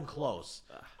 they've all been close.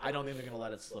 I don't think they're going to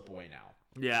let it slip away now.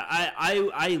 Yeah,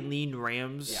 I lean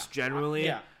Rams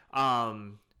generally.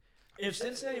 If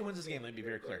Cincinnati wins this game, let me be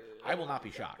very clear. I will not be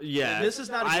shocked. Yeah, this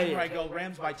is not a game where I go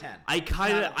Rams by 10.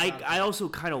 I also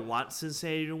kind of want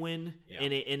Cincinnati to win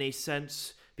in a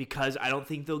sense. Because I don't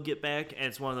think they'll get back, and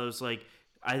it's one of those like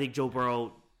I think Joe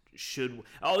Burrow should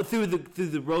through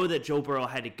the road that Joe Burrow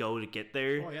had to go to get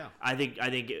there. Oh yeah, I think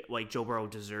like Joe Burrow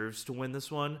deserves to win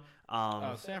this one.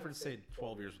 Stafford stayed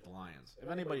 12 years with the Lions. If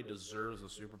anybody deserves a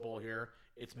Super Bowl here,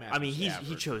 it's Matthew. I mean, Stafford.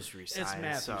 he chose to resign. It's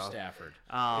Matthew Stafford.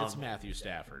 It's Matthew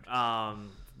Stafford.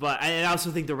 But I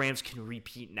also think the Rams can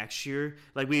repeat next year.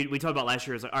 Like we talked about last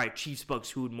year, it's like all right, Chiefs, Bucks,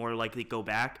 who would more likely go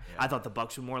back? Yeah. I thought the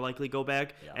Bucks would more likely go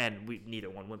back, and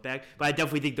neither one went back. But I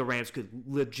definitely think the Rams could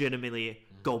legitimately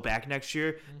go back next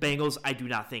year. Bengals, I do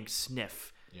not think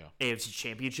sniff AFC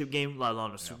Championship game, let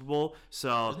alone a Super Bowl.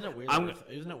 So isn't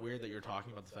it weird that you're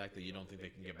talking about the fact that you don't think they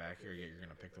can get back here, yet you're going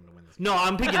to pick them to win this game? No,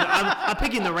 I'm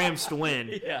picking the Rams to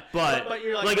win. But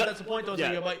you're like that's the point though.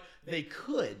 So like they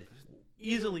could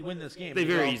easily win this game. They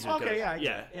very easily could. Okay,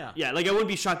 yeah. Like I wouldn't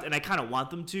be shocked, and I kind of want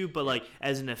them to, but like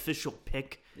as an official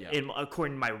pick,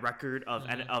 according to my record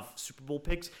of Super Bowl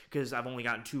picks, because I've only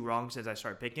gotten 2 wrong since I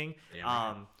started picking.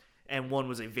 And one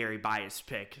was a very biased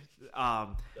pick.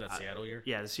 That Seattle year.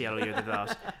 Yeah, the Seattle year the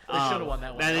Dolphins. They should have won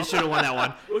that one. They should have won that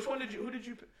one. Which one did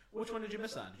you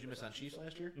miss on? Did you miss on Chiefs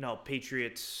last year? No,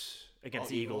 Patriots. against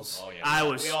the Eagles. Oh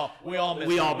yeah, we all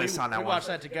missed on that one. We watched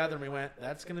that together and we went,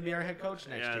 "That's going to be our head coach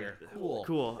next year."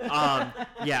 Cool.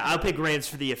 Yeah, I'll pick Rams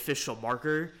for the official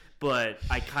marker, but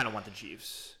I kind of want the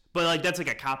Chiefs. But like that's like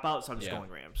a cop out, so I'm just going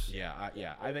Rams. Yeah.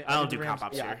 I don't do cop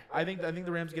outs here. I think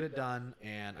the Rams get it done,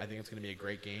 and I think it's going to be a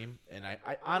great game. And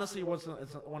I honestly, it's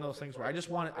one of those things where I just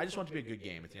want it to be a good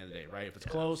game at the end of the day, right? If it's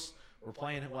close, we're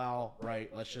playing it well, right?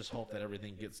 Let's just hope that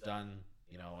everything gets done,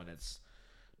 and it's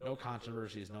no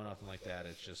controversies, no nothing like that.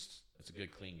 It's a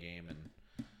good, clean game, and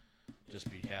just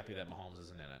be happy that Mahomes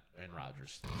isn't in it and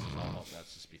Rodgers.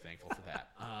 Let's just be thankful for that,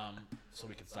 so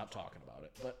we can stop talking about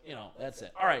it. But that's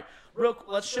it. All right,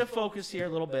 let's shift focus here a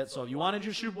little bit. So if you wanted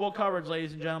your Super Bowl coverage,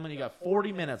 ladies and gentlemen, you got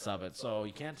 40 minutes of it. So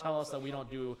you can't tell us that we don't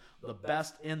do the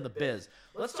best in the biz.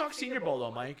 Let's talk Senior Bowl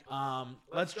though, Mike.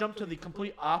 Let's jump to the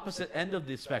complete opposite end of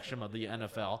the spectrum of the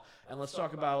NFL, and let's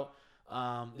talk about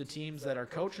the teams that are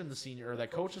coaching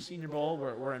that coach the Senior Bowl.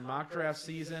 We're in mock draft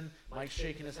season. Mike's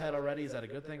shaking his head already. Is that a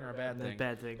good thing or a bad thing?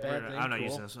 Bad thing. I'm not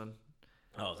using this one.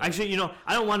 Oh, actually,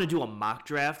 I don't want to do a mock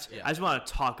draft. Yeah. I just want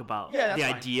to talk about the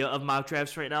idea of mock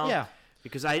drafts right now. Yeah.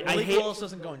 Because I hate. Willis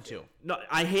isn't going to. No,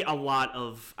 I hate a lot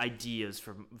of ideas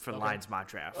for Lions mock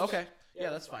drafts. Okay. Yeah,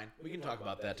 that's fine. We can talk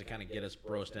about that to kind of get us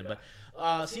brosed in.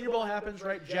 But Senior Bowl happens,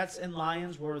 right? Jets and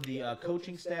Lions were the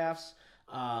coaching staffs.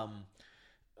 A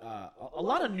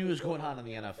lot of news going on in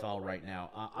the NFL right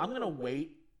now. I'm going to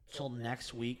wait till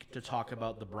next week to talk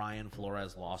about the Brian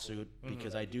Flores lawsuit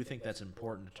because I do think that's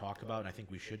important to talk about, and I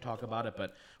think we should talk about it,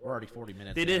 but we're already 40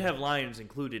 minutes They did have Lions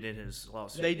included in his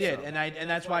lawsuit. They did, so. and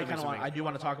that's why I do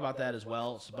want to talk about that as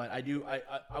well, but I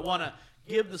want to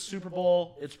give the Super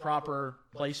Bowl its proper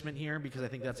placement here because I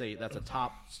think that's a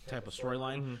top type of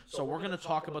storyline. Mm-hmm. So we're going to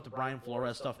talk about the Brian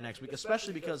Flores stuff next week,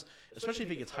 especially if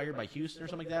he gets hired by Houston or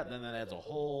something like that, then that adds a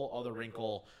whole other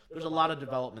wrinkle. There's a lot of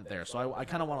development there, so I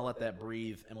kind of want to let that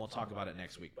breathe, and we'll talk about it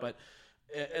next week. But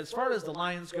as far as the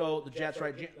Lions go, the Jets,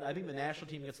 right? I think the national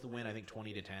team gets the win. I think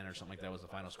 20-10 or something like that was the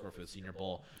final score for the Senior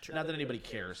Bowl. Sure. Not that anybody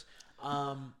cares,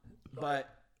 but.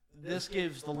 This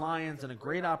gives the Lions a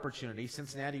great opportunity.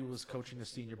 Cincinnati was coaching the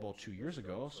Senior Bowl 2 years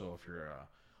ago, so if you're a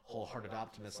wholehearted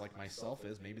optimist like myself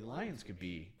maybe the Lions could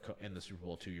be in the Super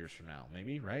Bowl 2 years from now.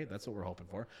 Maybe, right? That's what we're hoping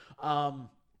for.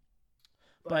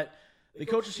 But they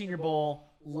coach the Senior Bowl,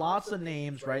 lots of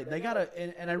names, right? They got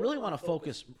and I really want to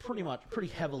focus pretty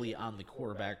heavily on the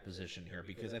quarterback position here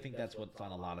because I think that's what's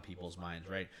on a lot of people's minds,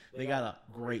 right? They got a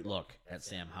great look at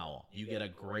Sam Howell. You get a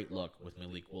great look with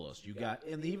Malik Willis.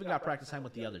 And they even got practice time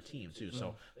with the other team too.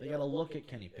 So they got to look at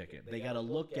Kenny Pickett. They got to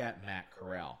look at Matt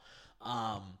Corral.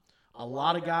 A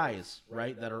lot of guys,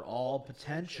 right, that are all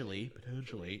potentially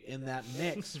in that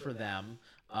mix for them.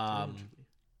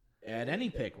 At any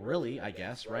pick, really, I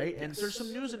guess, right? And there's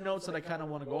some news and notes that I kind of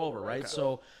want to go over, right? Okay.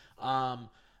 So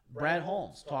Brad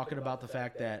Holmes talking about the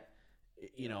fact that,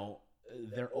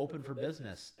 they're open for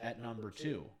business at number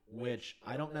 2, which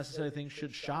I don't necessarily think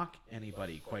should shock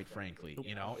anybody, quite frankly.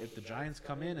 If the Giants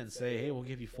come in and say, hey, we'll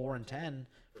give you 4 and 10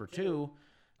 for 2,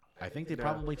 I think they'd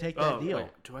probably take that deal.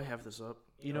 Wait, do I have this up?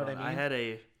 You know what I mean? I had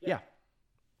a... Yeah.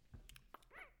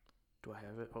 Do I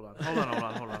have it? Hold on.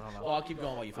 Oh, I'll keep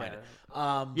going while you find it.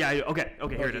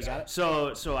 Okay, here it is.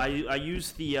 So I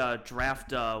use the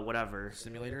draft whatever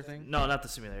simulator thing. No, not the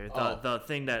simulator. The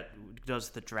thing that does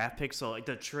the draft pick. So like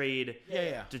the trade.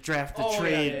 Yeah. The draft, the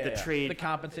trade, the trade. The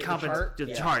compensation chart.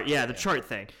 The chart. Yeah, the chart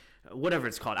thing. Whatever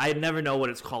it's called. I never know what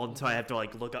it's called until I have to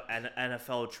look up an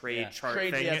NFL trade chart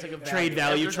thing. Yeah, it's like a trade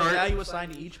value chart. Value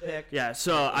assigned to each pick. Yeah,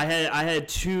 so I had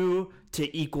 2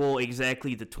 to equal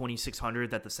exactly the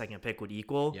 2,600 that the second pick would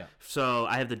equal. Yeah. So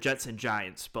I have the Jets and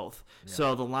Giants both. Yeah.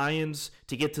 So the Lions,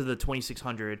 to get to the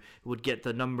 2,600, would get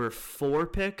the number 4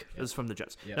 pick. This is from the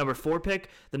Jets. Yeah. Number 4 pick,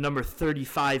 the number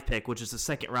 35 pick, which is the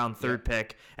second round third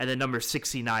pick, and then number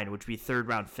 69, which would be third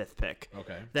round fifth pick.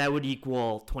 Okay. That would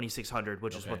equal 2,600,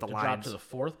 which is what the Lions... drop to the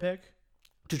 4th pick?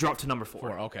 To drop to number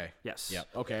 4. Okay. Yes. Yep.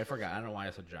 Okay, I forgot. I don't know why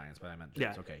I said Giants, but I meant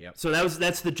Jets. Yeah. Okay, yep. So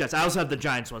that's the Jets. I also have the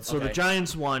Giants one. So the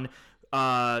Giants one...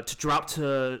 to drop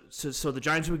to so the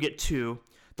Giants would get 2,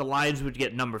 the Lions would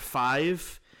get number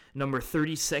 5, number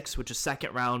 36, which is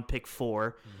second round pick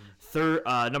 4, third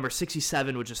number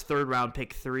 67, which is third round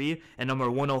pick 3, and number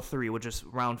 103, which is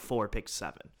round 4 pick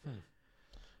 7.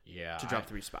 Yeah, to drop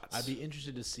 3 spots. I'd be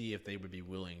interested to see if they would be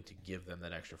willing to give them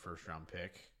that extra first round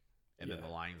pick and then the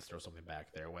Lions throw something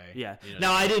back their way. Yeah.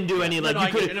 No, I didn't do any you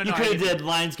could have did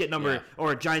Lions get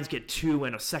or Giants get 2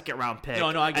 and a second round pick.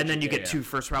 And then you get 2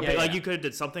 first round picks. Like you could have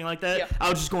did something like that. Yeah. I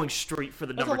was just going straight for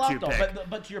the number 2 pick.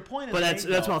 But to your point, that's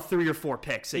about 3 or 4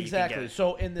 picks that you can get.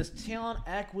 So in this talent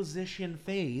acquisition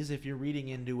phase, if you're reading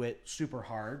into it super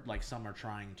hard, like some are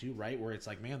trying to, right, where it's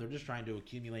like, man, they're just trying to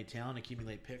accumulate talent,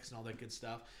 accumulate picks, and all that good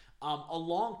stuff.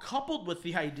 Coupled with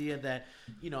the idea that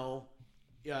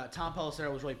Tom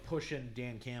Pelissero was really pushing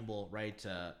Dan Campbell, right,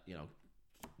 to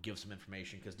give some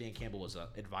information, because Dan Campbell was an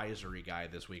advisory guy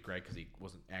this week, right, because he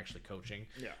wasn't actually coaching.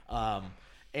 Yeah.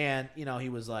 And he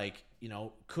was like,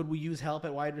 could we use help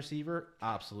at wide receiver?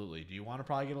 Absolutely. Do you want to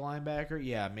probably get a linebacker?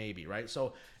 Yeah, maybe, right?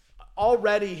 So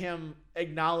already him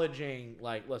acknowledging,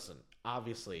 like, listen,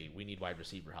 obviously we need wide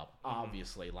receiver help.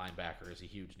 Obviously linebacker is a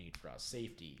huge need for us.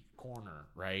 Safety, corner,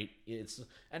 right? It's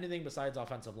anything besides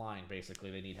offensive line,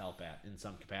 basically, they need help at in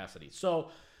some capacity. So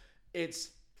it's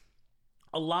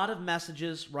a lot of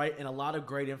messages, right, and a lot of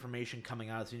great information coming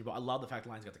out of the Senior Bowl. I love the fact the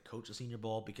Lions got to coach the Senior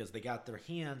Bowl because they got their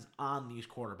hands on these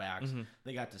quarterbacks.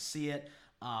 They got to see it.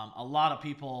 A lot of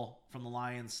people from the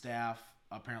Lions staff,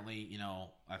 apparently,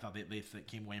 I thought they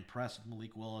came away impressed with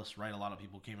Malik Willis, right? A lot of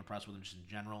people came impressed with him just in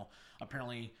general.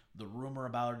 Apparently, the rumor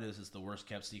about it is it's the worst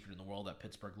kept secret in the world that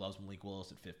Pittsburgh loves Malik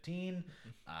Willis at 15.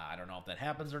 I don't know if that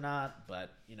happens or not, but,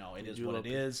 it is what it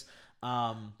is.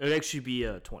 It would actually be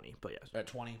 20, but yes. At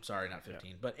 20, sorry, not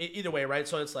 15. Yeah. But either way, right?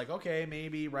 So it's like, okay,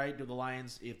 maybe, right? Do the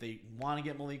Lions, if they want to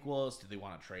get Malik Willis, do they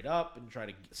want to trade up and try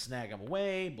to snag him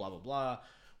away? Blah, blah, blah.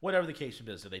 Whatever the case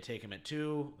is, do they take him at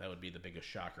 2? That would be the biggest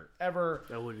shocker ever.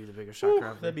 That would be the biggest shocker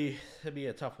ever. That'd be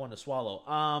a tough one to swallow.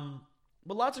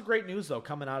 But lots of great news, though,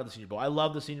 coming out of the Senior Bowl. I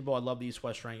love the Senior Bowl. I love the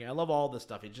East-West ranking. I love all this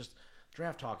stuff. It just,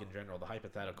 draft talk in general, the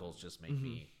hypotheticals just make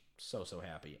me so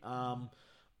happy.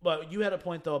 But you had a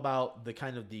point, though, about the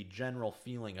kind of the general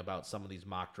feeling about some of these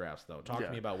mock drafts, though. Talk to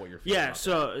me about what you're feeling. Yeah,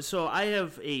 so I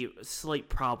have a slight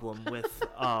problem with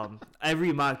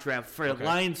every mock draft for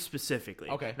Lions specifically.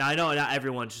 Okay. Now, I know not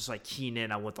everyone's just, like, keen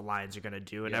in on what the Lions are going to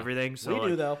do and everything. So we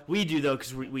do, though. We do, though,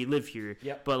 because we live here.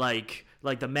 Yep. But, like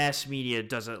the mass media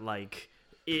doesn't, like...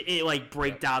 It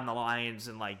break down the Lions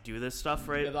and do this stuff,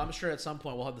 right? Yeah, I'm sure at some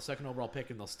point we'll have the second overall pick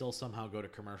and they'll still somehow go to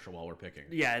commercial while we're picking.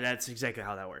 Yeah, that's exactly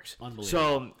how that works.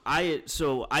 Unbelievable.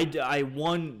 So I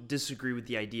disagree with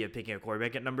the idea of picking a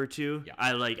quarterback at number 2. Yeah.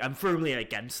 I'm firmly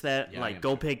against that. Yeah,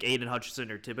 go pick Aiden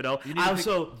Hutchinson or Thibodeau. You need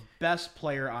to pick best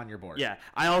player on your board. Yeah.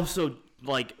 I also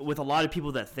with a lot of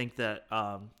people that think that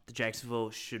the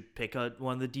Jacksonville should pick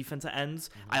one of the defensive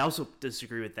ends. I also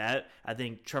disagree with that. I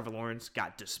think Trevor Lawrence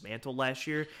got dismantled last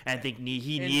year, and I think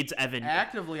he needs Evan.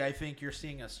 Actively, I think you're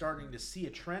starting to see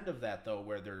a trend of that, though,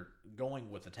 where they're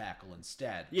going with a tackle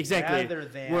instead. Exactly. Rather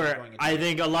than where I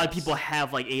think a lot of people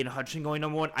have Aiden Hutchinson going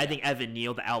number 1. I think Evan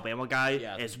Neal, the Alabama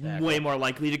guy, is way more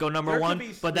likely to go number 1.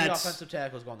 But that's offensive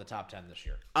tackles going the top 10 this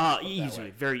year.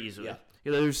 Easily, very easily. Yeah.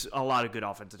 There's a lot of good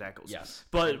offensive tackles. Yes.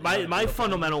 But my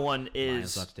fundamental one is...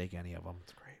 Lions don't have to take any of them.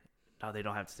 It's great. No, they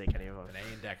don't have to take any of them. Danae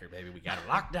and Decker, baby. We got it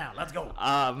locked down. Let's go.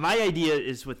 My idea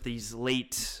is with these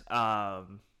late... the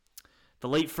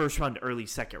late first round, early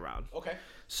second round. Okay.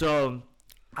 So...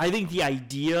 I think the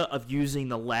idea of using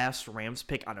the last Rams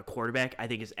pick on a quarterback, I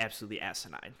think, is absolutely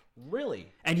asinine. Really?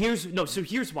 And here's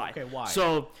why. Okay, why?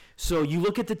 So you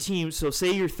look at the team. So say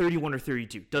you're 31 or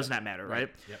 32, does not matter, right?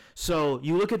 Yep. So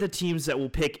you look at the teams that will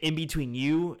pick in between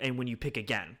you and when you pick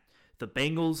again, the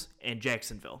Bengals and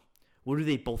Jacksonville. What do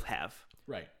they both have?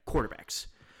 Right. Quarterbacks.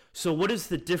 So what is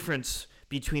the difference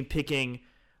between picking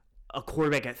a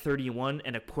quarterback at 31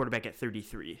 and a quarterback at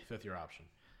 33? Fifth-year option.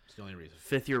 That's the only reason.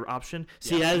 Fifth-year option?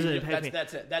 See, that doesn't impact me.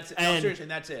 That's it. No, seriously,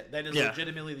 that's it. That is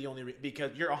legitimately the only reason.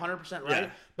 Because you're 100% right. Yeah.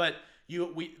 But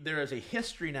there is a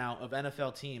history now of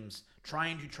NFL teams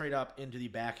trying to trade up into the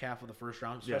back half of the first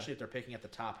round, especially if they're picking at the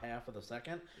top half of the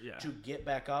second, to get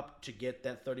back up to get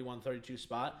that 31-32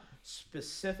 spot,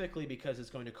 specifically because it's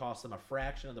going to cost them a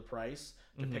fraction of the price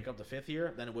to pick up the 5th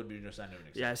year than it would be to send it.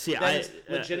 Yeah, see, that is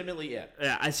legitimately it.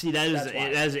 Yeah, I see that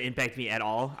doesn't impact me at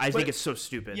all. I think it's so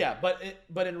stupid. Yeah,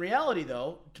 but in reality,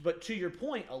 though, but to your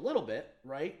point a little bit,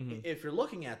 right? If you're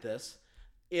looking at this,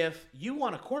 if you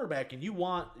want a quarterback and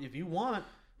if you want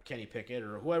Kenny Pickett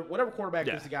or whatever quarterback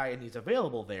is the guy and he's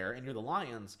available there and you're the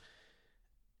Lions,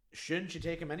 shouldn't you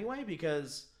take him anyway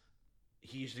because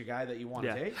he's the guy that you want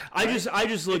to take? Right? I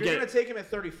just look if you're going to take him at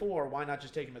 34, why not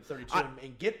just take him at 32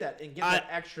 and get that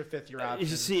extra 5th-year option?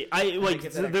 You see,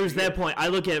 there's that point. I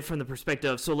look at it from the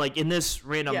perspective. So in this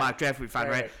random mock draft we find,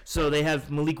 right? So they have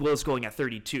Malik Willis going at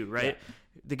 32, right? Yeah.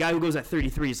 the guy who goes at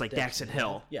 33 is like Daxton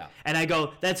Hill. Yeah. And I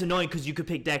go, that's annoying because you could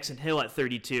pick Daxton Hill at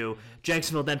 32.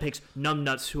 Jacksonville then picks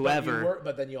numbnuts whoever.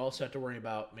 But then you also have to worry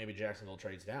about maybe Jacksonville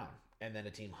trades down. And then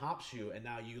a team hops you, and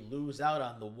now you lose out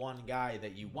on the one guy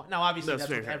that you want. Now, obviously, that's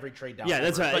with every trade down. Yeah,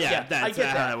 that's how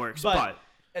that works. But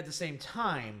at the same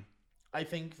time, I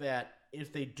think that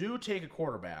if they do take a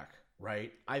quarterback,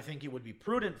 right, I think it would be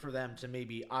prudent for them to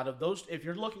maybe out of those, if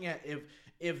you're looking at,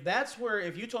 if that's where,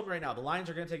 if you told me right now, the Lions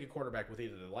are going to take a quarterback with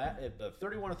either the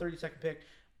 31 or 32nd pick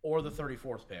or the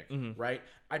 34th pick, right,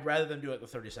 I'd rather them do it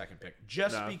the 32nd pick.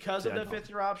 Just because of the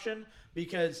fifth-year option,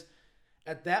 because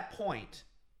at that point,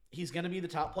 he's going to be the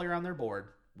top player on their board,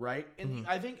 right? And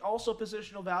I think also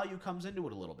positional value comes into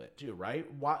it a little bit too, right?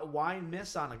 Why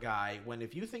miss on a guy when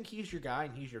if you think he's your guy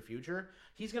and he's your future,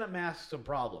 he's going to mask some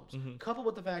problems. Coupled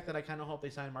with the fact that I kind of hope they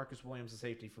sign Marcus Williams, the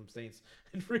safety from Saints,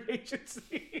 in free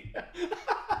agency.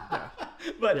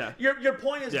 But your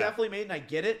point is definitely made, and I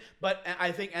get it. But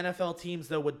I think NFL teams,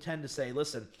 though, would tend to say,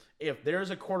 listen, if there's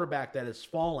a quarterback that is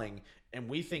falling and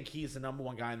we think he's the number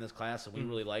one guy in this class and we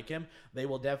really like him, they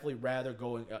will definitely rather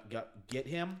go and get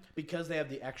him because they have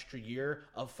the extra year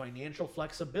of financial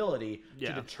flexibility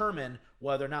to determine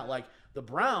whether or not, like the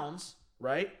Browns,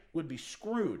 right, would be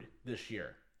screwed this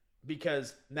year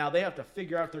because now they have to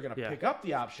figure out if they're going to pick up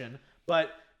the option, and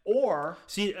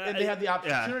they have the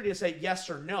opportunity to say yes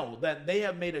or no. Then they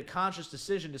have made a conscious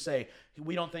decision to say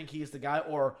we don't think he's the guy,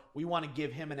 or we want to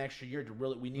give him an extra year to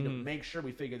really. We need to make sure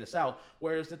we figure this out.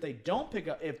 Whereas if they don't pick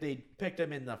up, if they picked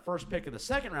him in the first pick of the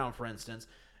second round, for instance,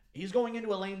 he's going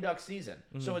into a lame duck season.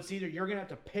 So it's either you're going to have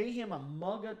to pay him a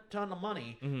ton of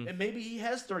money, and maybe he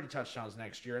has 30 touchdowns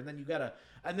next year, and then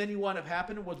you wind up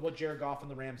happening with what Jared Goff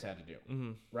and the Rams had to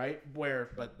do, right?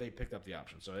 But they picked up the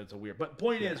option, so it's a weird. But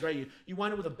point is, right? You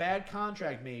wind up with a bad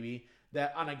contract maybe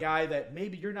that on a guy that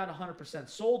maybe you're not 100%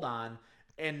 sold on.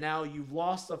 And now you've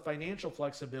lost the financial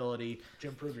flexibility to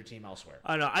improve your team elsewhere.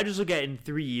 I don't know. I just look at it in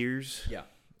 3 years. Yeah.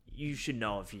 You should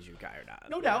know if he's your guy or not.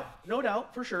 No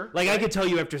doubt, for sure. Like, I could tell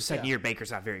you after the second year, Baker's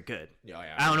not very good.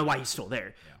 I don't know why he's still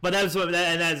there. Yeah. But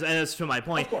that's to my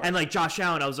point. And, like, Josh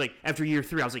Allen, I was like, after year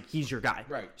 3, I was like, he's your guy.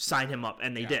 Right. Sign him up,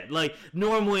 and they did. Like,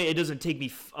 normally it doesn't take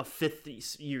me a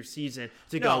fifth-year season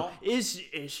to go, is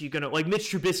she going to, like,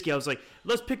 Mitch Trubisky, I was like,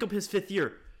 let's pick up his 5th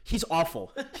year. He's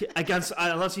awful against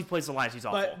unless he plays the Lions. He's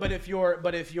awful. But if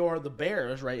you're the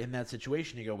Bears, right, in that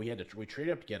situation, you go, we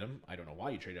traded up to get him. I don't know why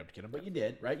you traded up to get him, but you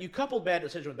did, right? You coupled bad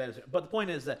decision with bad decision. But the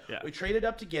point is that we traded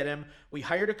up to get him. We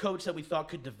hired a coach that we thought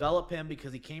could develop him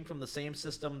because he came from the same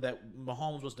system that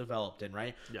Mahomes was developed in,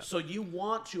 right? Yeah. So you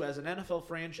want to, as an NFL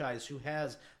franchise who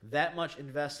has that much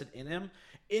invested in him,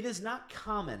 it is not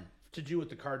common to do what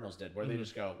the Cardinals did, where they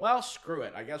just go, well, screw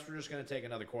it. I guess we're just going to take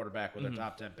another quarterback with a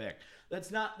top 10 pick.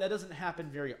 That doesn't happen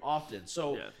very often.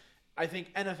 So I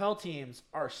think NFL teams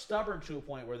are stubborn to a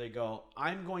point where they go,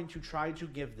 I'm going to try to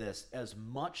give this as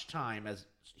much time as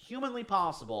humanly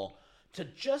possible to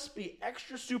just be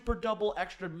extra super double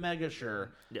extra mega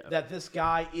sure that this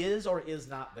guy is or is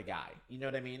not the guy. You know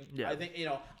what I mean? Yeah. I think,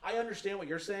 I understand what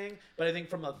you're saying, but I think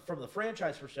from the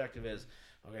franchise perspective is,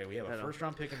 okay, we have a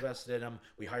first-round pick invested in him.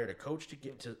 We hired a coach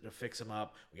to fix him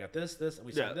up. We got this, and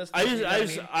we signed this.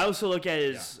 I also look at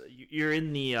it as you're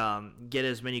in the get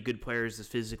as many good players as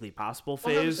physically possible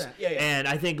phase. And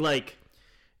I think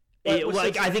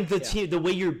I think the team, the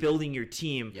way you're building your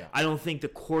team, I don't think the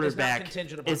quarterback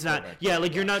is not.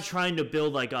 You're not trying to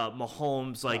build like a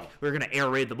Mahomes. We're gonna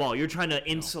air raid the ball. You're trying to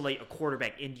insulate a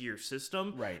quarterback into your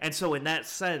system. Right. And so in that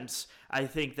sense, I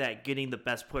think that getting the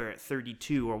best player at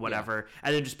 32 or whatever,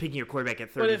 and then just picking your quarterback at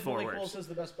 34 works. But if Malik Willis is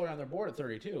the best player on their board at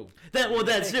 32,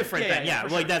 that's different.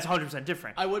 That's 100%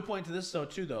 different. I would point to this though,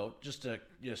 just to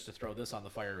throw this on the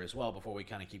fire as well before we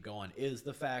kind of keep going, is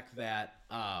the fact that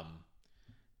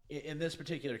in this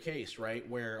particular case, right,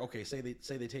 where say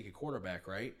they take a quarterback,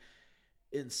 right,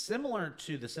 it's similar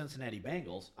to the Cincinnati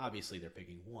Bengals. Obviously, they're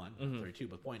picking 32,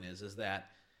 but the point is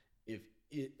that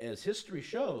as history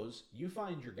shows, you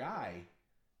find your guy,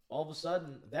 all of a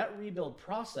sudden that rebuild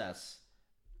process,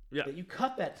 that you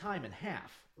cut that time in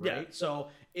half, right? Yeah. So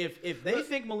if they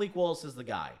think Malik Willis is the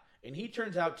guy, and he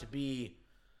turns out to be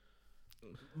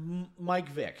Mike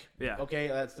Vick, okay,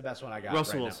 that's the best one I got.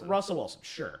 Russell Wilson,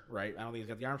 sure, right? I don't think he's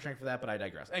got the arm strength for that, but I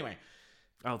digress. Anyway,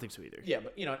 I don't think so either. Yeah,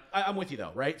 but I'm with you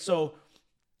though, right? So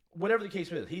whatever the case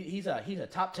is, he's a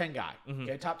top 10 guy,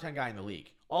 okay, top 10 guy in the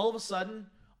league. All of a sudden,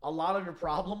 a lot of your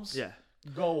problems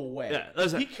go away. Yeah,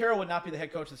 Pete Carroll would not be the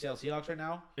head coach of the Seattle Seahawks right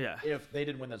now if they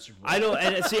didn't win that Super Bowl.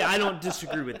 I don't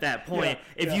disagree with that point.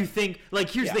 You think,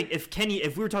 here's the thing,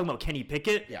 if we were talking about Kenny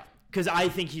Pickett, because I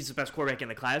think he's the best quarterback in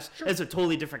the class, it's a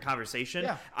totally different conversation.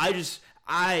 Yeah.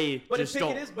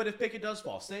 if Pickett does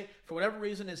fall, say for whatever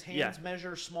reason his hands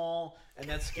measure small, and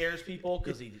that scares people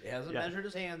because he hasn't measured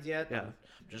his hands yet. Yeah. I'm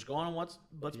just going on what's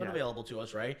been available to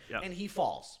us, right? Yeah. And he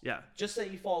falls. Yeah. Just say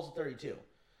he falls at 32,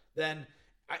 then.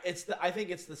 I think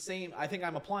it's the same. I think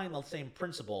I'm applying the same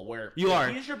principle where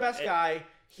he's your best guy.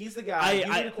 He's the guy. You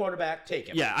need a quarterback. Take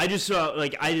him. Yeah, I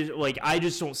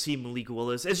just don't see Malik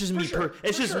Willis. It's just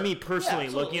me personally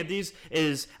looking at these.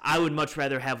 Is I would much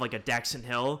rather have like a Daxton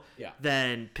Hill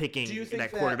than picking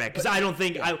that quarterback because I don't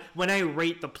think when I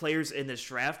rate the players in this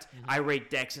draft, I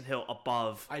rate Daxton Hill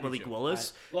above Malik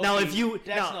Willis.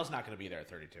 Daxton Hill's not going to be there at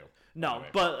 32. No,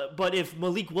 but if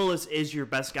Malik Willis is your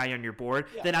best guy on your board,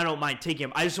 then I don't mind taking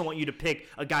him. I just don't want you to pick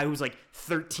a guy who's like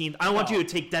 13th. I don't want you to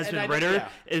take Desmond Ritter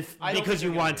because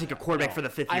you want to take a quarterback for the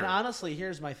 5th year. And honestly,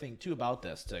 here's my thing too about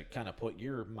this to kind of put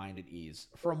your mind at ease.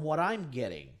 From what I'm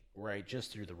getting, right,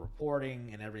 just through the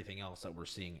reporting and everything else that we're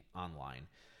seeing online,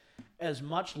 as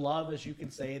much love as you can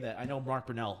say that I know Mark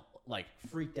Brunell like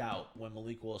freaked out when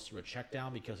Malik Willis threw a check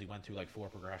down because he went through like 4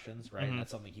 progressions, right? Mm-hmm. And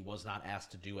that's something he was not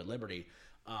asked to do at Liberty.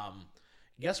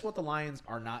 Guess what the Lions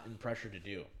are not in pressure to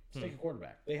do? Let's take a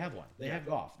quarterback. They have one. They have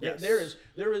Goff. Yes.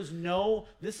 There is no.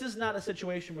 This is not a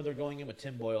situation where they're going in with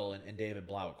Tim Boyle and David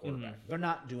Blau at quarterback. Mm-hmm. They're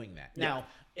not doing that. Yeah.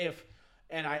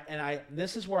 Now,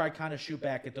 this is where I kind of shoot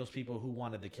back at those people who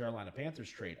wanted the Carolina Panthers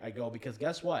trade. I go because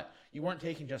guess what? You weren't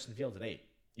taking Justin Fields at 8.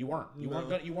 You weren't. You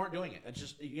weren't doing it. It's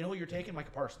just who you're taking,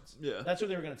 Micah Parsons. Yeah. That's who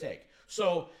they were going to take.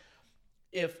 So.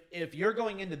 If you're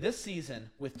going into this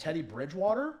season with Teddy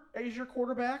Bridgewater as your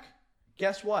quarterback,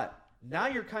 guess what? Now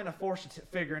you're kind of forced to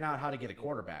figuring out how to get a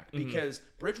quarterback because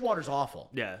Bridgewater's awful.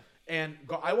 Yeah. And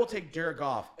I will take Jared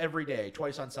Goff every day,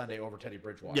 twice on Sunday over Teddy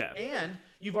Bridgewater. Yeah. And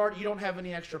you don't have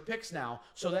any extra picks now,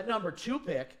 so that number 2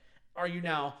 pick. Are you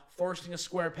now forcing a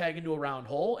square peg into a round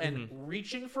hole and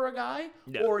reaching for a guy,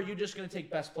 or are you just going to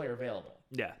take best player available?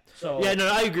 Yeah. So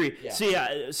I agree.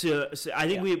 Yeah. So I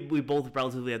think we both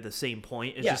relatively have the same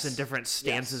point. It's just in different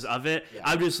stances of it. Yeah.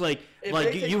 I'm just like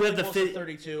you have the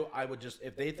 32. I would just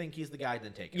if they think he's the guy,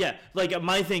 then take him. Yeah. Like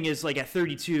my thing is like at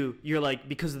 32, you're like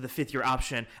because of the 5th year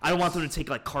option. I don't want them to take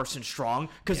like Carson Strong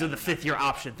because of the 5th year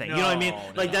option thing. You know what I mean?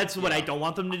 Like that's what I don't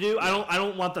want them to do. I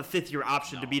don't want the 5th year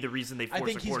option to be the reason they force a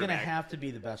quarterback. I think he's going to have to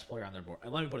be the best player on their board.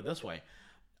 And let me put it this way.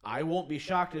 I won't be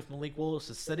shocked if Malik Willis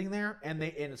is sitting there and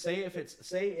say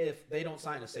if they don't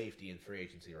sign a safety in free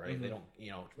agency, right? Mm-hmm. They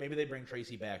don't, maybe they bring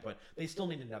Tracy back, but they still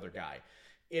need another guy.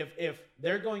 If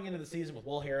they're going into the season with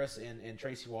Will Harris and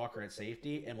Tracy Walker at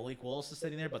safety and Malik Willis is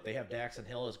sitting there, but they have Daxton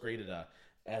Hill as graded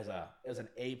as an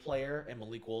A player and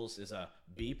Malik Willis is a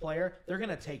B player, they're going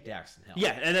to take Daxton Hill.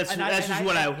 Yeah, and that's just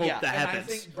what I hope that happens. I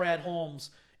think Brad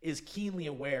Holmes is keenly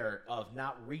aware of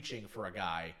not reaching for a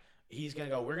guy. He's gonna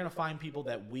go. We're gonna find people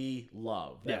that we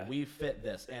love, that we fit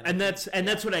this, and that's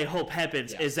what I hope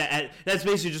happens. Is that that's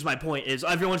basically just my point. Is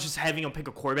everyone's just having him pick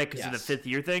a quarterback because of the 5th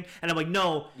year thing, and I'm like,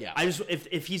 no, I just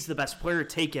if he's the best player,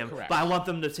 take him. Correct. But I want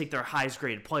them to take their highest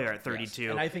graded player at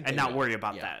 32 and not worry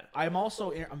about that. I'm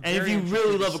if you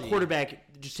really love a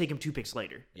quarterback, just take him 2 picks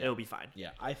later. It'll be fine.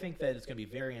 Yeah, I think that it's gonna be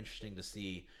very interesting to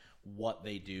see what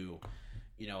they do.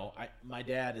 My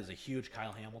dad is a huge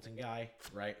Kyle Hamilton guy,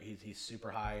 right? He's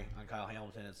super high on Kyle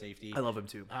Hamilton at safety. I love him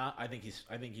too. I think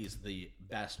he's the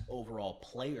best overall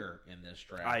player in this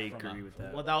draft. I agree with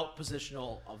that. Without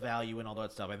positional value and all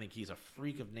that stuff, I think he's a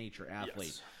freak of nature athlete.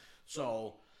 Yes.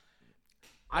 So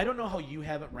I don't know how you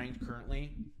have it ranked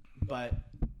currently, but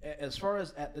as far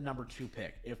as at the number 2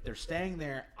 pick, if they're staying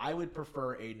there, I would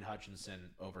prefer Aiden Hutchinson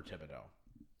over Thibodeau.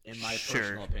 In my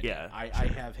personal opinion, I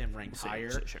have him ranked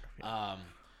higher. Sure.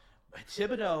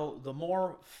 Thibodeau, the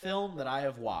more film that I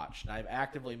have watched, and I've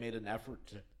actively made an effort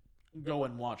to go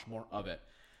and watch more of it,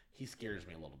 he scares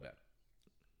me a little bit.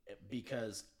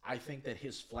 Because I think that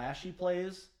his flashy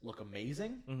plays look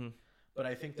amazing, but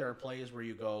I think there are plays where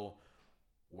you go,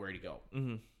 where'd he go?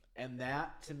 Mm-hmm. And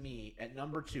that, to me, at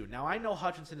number 2, now I know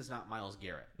Hutchinson is not Myles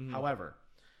Garrett. Mm-hmm. However,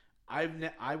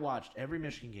 I watched every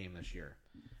Michigan game this year,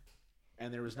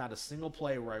 and there was not a single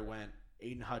play where I went,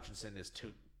 Aiden Hutchinson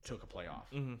took a play off.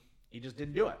 Mm-hmm. He just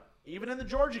didn't do it. Even in the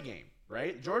Georgia game,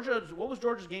 right? What was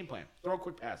Georgia's game plan? Throw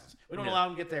quick passes. We don't allow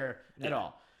him to get there at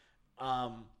all.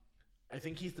 I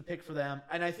think he's the pick for them,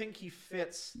 and I think he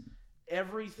fits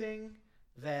everything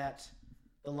that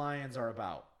the Lions are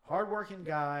about. Hardworking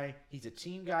guy. He's a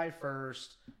team guy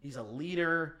first. He's a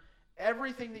leader.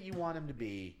 Everything that you want him to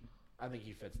be. I think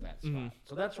he fits that spot. Mm-hmm.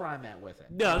 So that's where I'm at with it.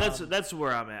 No, that's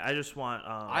where I'm at. I just want.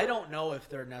 I don't know if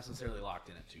they're necessarily locked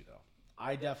in it too, though.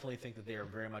 I definitely think that they are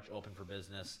very much open for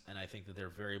business, and I think that they're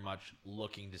very much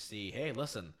looking to see, hey,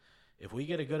 listen, if we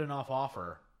get a good enough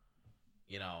offer,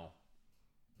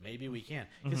 Maybe we can.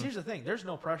 Because here's the thing. There's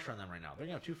no pressure on them right now. They're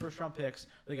going to have 2 first-round picks.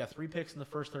 They got 3 picks in the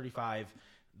first 35.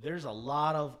 There's a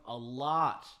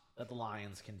lot that the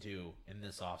Lions can do in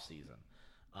this offseason.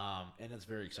 And it's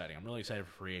very exciting. I'm really excited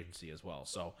for free agency as well.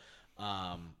 So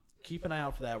keep an eye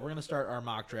out for that. We're going to start our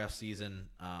mock draft season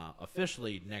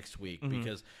officially next week.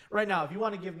 Because right now, if you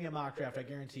want to give me a mock draft, I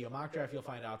guarantee you a mock draft you'll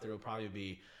find out there will probably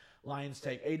be Lions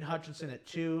take Aiden Hutchinson at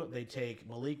 2. They take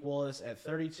Malik Willis at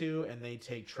 32. And they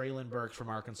take Treylon Burks from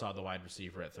Arkansas, the wide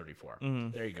receiver, at 34.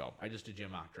 There you go. I just did you a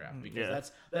mock draft.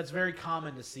 Because that's very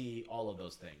common to see all of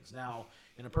those things. Now,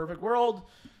 in a perfect world,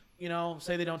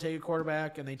 say they don't take a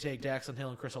quarterback and they take Daxton Hill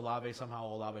and Chris Olave. Somehow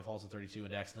Olave falls to 32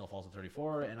 and Daxton Hill falls to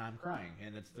 34, and I'm crying,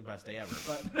 and it's the best day ever.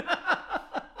 But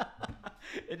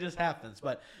it just happens.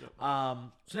 But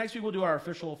so next week we'll do our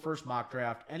official first mock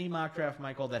draft. Any mock draft,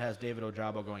 Michael, that has David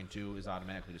Ojabo going 2 is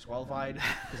automatically disqualified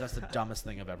because that's the dumbest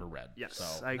thing I've ever read. Yes,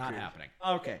 so I not agree. happening.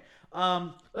 Okay,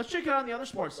 let's check it out on the other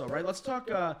sports though, right? Let's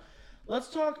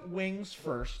talk Wings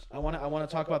first. I want to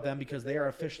talk about them because they are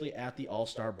officially at the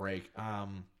All-Star break.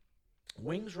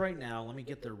 Wings right now, let me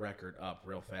get their record up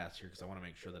real fast here because I want to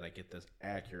make sure that I get this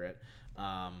accurate.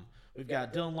 We've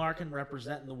got Dylan Larkin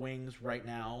representing the Wings right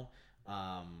now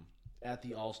at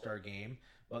the All-Star game,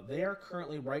 but they are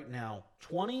currently right now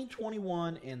 20,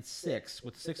 21, and 6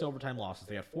 with 6 overtime losses.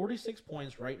 They have 46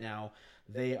 points right now.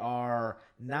 They are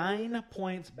 9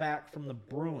 points back from the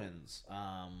Bruins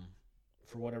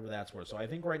for whatever that's worth. So I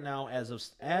think right now, as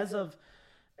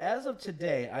of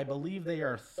today, I believe they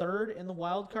are 3rd in the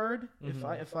wild card.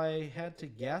 If I had to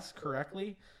guess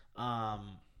correctly,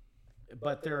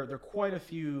 but they're quite a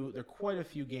few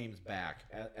games back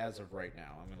as of right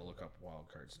now. I'm going to look up wild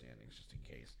card standings just in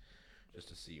case, just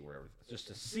to see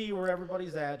where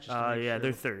everybody's at. Sure. They're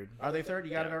 3rd. Are they 3rd?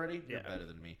 You got it already? You're better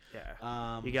than me.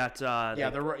 Yeah. You got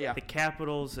the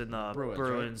Capitals and the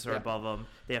Bruins are above them.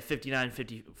 They have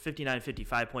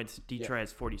 55 points. Detroit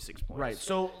has 46 points. Right.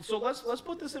 So let's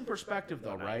put this in perspective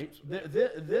though, right?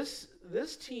 This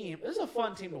team, this is a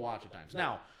fun team to watch at times.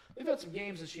 Now, we've had some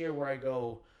games this year where I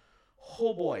go,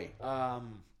 oh boy,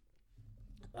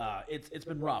 it's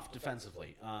been rough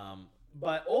defensively.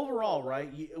 But overall,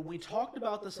 right, we talked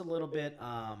about this a little bit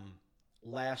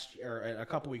last year, a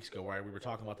couple weeks ago, right? We were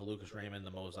talking about the Lucas Raymond,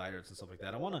 the Mo Ziders, and stuff like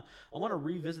that. I want to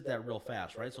revisit that real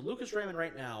fast, right? So Lucas Raymond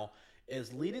right now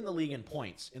is leading the league in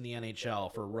points in the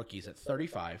NHL for rookies at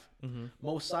 35.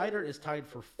 Mo Zider is tied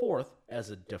for 4th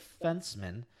as a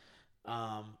defenseman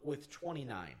with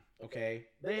 29. Okay,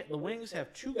 the Wings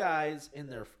have 2 guys in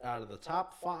their out of the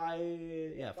top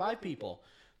 5 people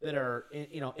that are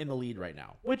in the lead right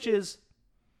now, which is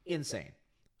insane.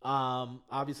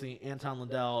 Obviously, Anton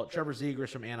Lundell, Trevor Zegras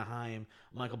from Anaheim,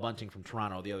 Michael Bunting from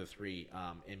Toronto, the other 3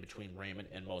 in between Raymond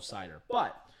and Mo Zider.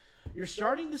 But you're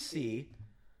starting to see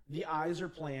the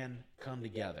Yzer plan come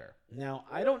together. Now,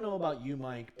 I don't know about you,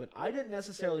 Mike, but I didn't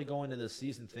necessarily go into this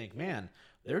season think, man,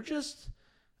 they're just,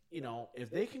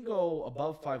 if they can go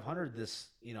above 500 this,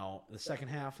 the second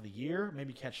half of the year,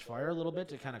 maybe catch fire a little bit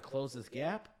to kind of close this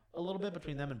gap a little bit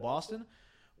between them and Boston,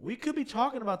 we could be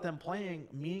talking about them playing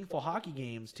meaningful hockey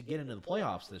games to get into the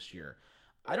playoffs this year.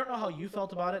 I don't know how you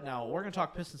felt about it. Now, we're going to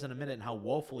talk Pistons in a minute and how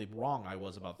woefully wrong I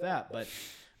was about that. But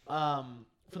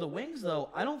for the Wings, though,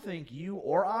 I don't think you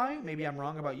or maybe I'm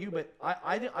wrong about you, but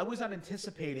I was not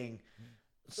anticipating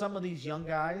some of these young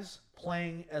guys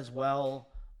playing as well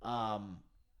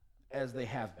as they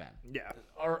have been. Yeah.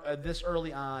 Or this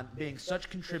early on, being such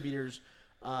contributors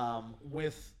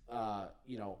with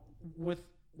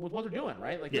what they're doing,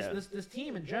 right? Like this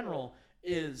team in general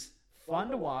is fun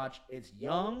to watch. It's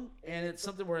young, and it's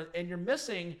something and you're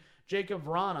missing Jacob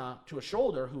Vrana to a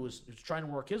shoulder who's trying to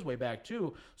work his way back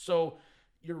too. So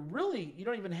you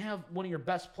don't even have one of your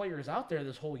best players out there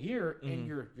this whole year, and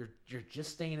you're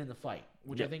just staying in the fight,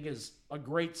 which I think is a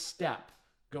great step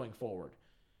going forward.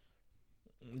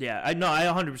 Yeah, I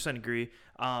 100% agree.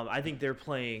 I think they're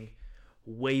playing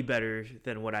way better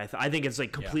than what I thought. I think it's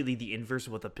like completely the inverse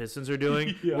of what the Pistons are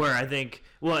doing, where I think,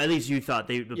 well, at least you thought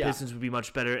the Pistons would be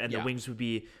much better and the Wings would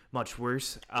be much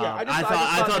worse.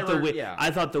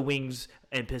 I thought the Wings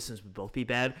and Pistons would both be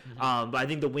bad. But I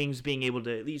think the Wings being able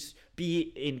to at least be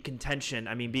in contention,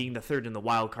 I mean, being the 3rd in the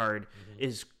wild card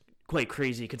is quite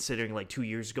crazy considering like 2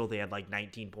 years ago they had like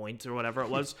 19 points or whatever it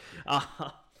was.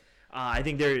 I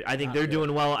think they're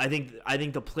doing well. I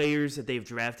think the players that they've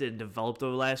drafted and developed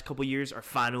over the last couple of years are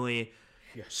finally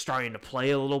starting to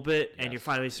play a little bit, and you're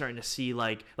finally starting to see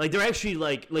like they're actually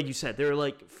like you said, they're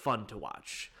like fun to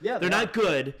watch. Yeah, they're not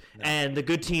good, and the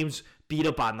good teams beat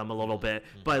up on them a little bit,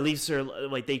 but at least they're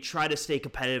like they try to stay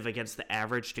competitive against the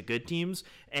average to good teams,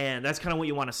 and that's kind of what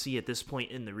you want to see at this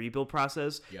point in the rebuild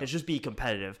process. It's just be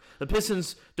competitive. The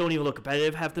Pistons don't even look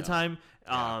competitive half the time.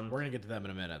 We're gonna get to them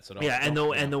in a minute. So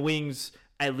and the Wings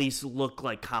at least look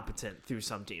like competent through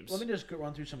some teams. Let me just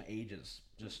run through some ages,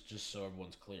 just so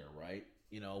everyone's clear, right?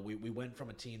 You know, we went from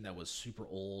a team that was super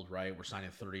old, right? We're signing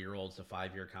 30-year-olds to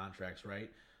 5-year contracts, right?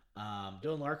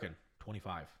 Dylan Larkin,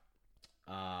 25.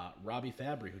 Robbie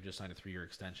Fabry, who just signed a 3-year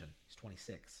extension, he's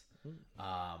 26.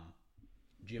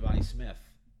 Giovanni Smith,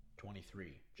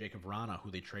 23. Jacob Vrana,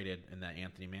 who they traded in that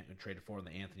traded for in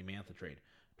the Anthony Mantha trade,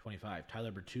 25.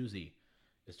 Tyler Bertuzzi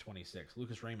is 26.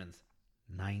 Lucas Raymond's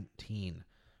 19.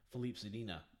 Philippe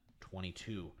Zadina,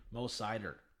 22. Mo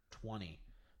Sider, 20.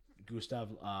 Gustav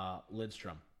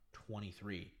Lidstrom,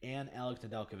 23. And Alex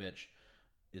Nedeljkovic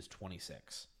is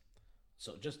 26.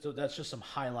 So that's just some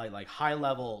high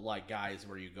level like guys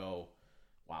where you go,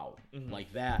 wow,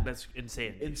 like that. That's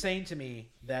insane. Insane to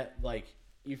me that like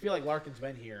you feel like Larkin's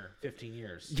been here 15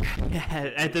 years.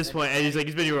 Yeah, at this point, and he's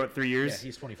been here what 3 years. Yeah,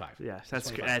 he's 25. Yeah,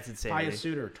 that's insane. Pius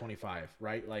Suter, 25,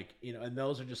 right? Like and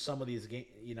those are just some of these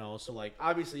so like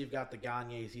obviously you've got the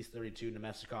Gagnes, he's 32,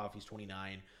 Nemestikov, he's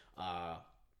 29,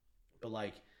 but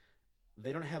like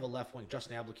they don't have a left wing.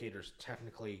 Justin Ablicator's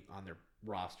technically on their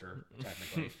roster,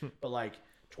 technically. But like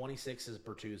 26 is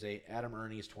Bertuzzi, Adam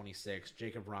Ernie is 26,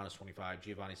 Jacob Vrana is 25,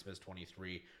 Giovanni Smith is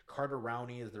 23, Carter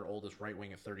Rowney is their oldest right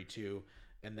wing at 32,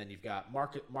 and then you've got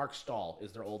Mark Stahl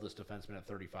is their oldest defenseman at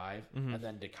 35, and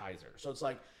then De Kaiser. So it's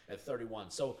like at 31.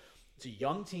 So it's a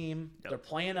young team. They're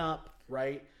playing up,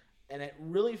 right? And it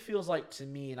really feels like to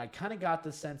me, and I kind of got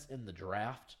this sense in the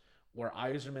draft where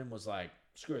Yzerman was like,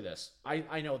 screw this.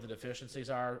 I know what the deficiencies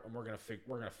are, and we're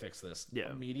gonna fix this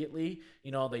immediately.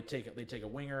 You know, they take a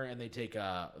winger and they took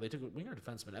a winger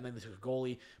defenseman, and then they took a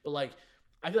goalie. But like,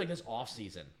 I feel like this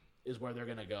offseason is where they're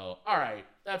gonna go, all right,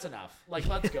 that's enough. Like,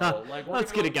 let's go. Like,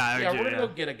 let's get a guy. Yeah, we're gonna go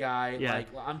get a guy. Yeah. Like,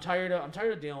 I'm tired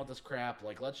of dealing with this crap.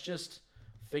 Like, let's just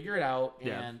figure it out,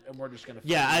 and we're just gonna.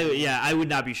 I would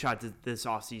not be shocked that this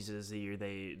offseason is the year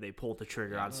they pulled the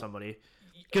trigger on somebody.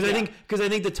 Because I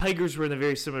think the Tigers were in a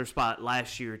very similar spot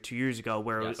last year, 2 years ago,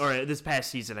 where or this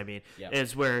past season, I mean,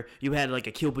 is where you had like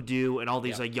Akil Baddoo and all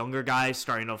these like younger guys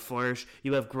starting to flourish.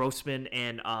 You have Grossman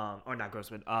and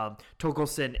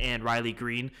Torkelson and Riley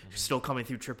Green still coming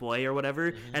through AAA or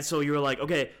whatever, and so you were like,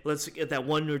 okay, let's get that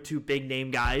 1 or 2 big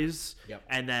name guys,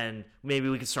 and then maybe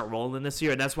we can start rolling this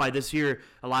year. And that's why this year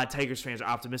a lot of Tigers fans are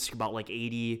optimistic about like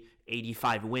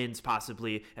 85 wins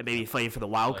possibly, and maybe fighting for the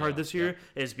wild card this year,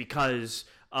 is because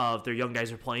of their young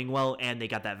guys are playing well and they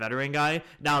got that veteran guy.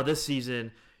 Now this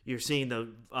season, you're seeing the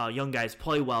young guys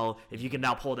play well. If you can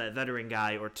now pull that veteran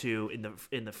guy or two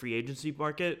in the free agency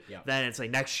market, then it's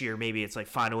like next year maybe it's like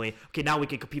finally okay, now we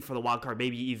can compete for the wild card,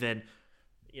 maybe even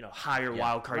higher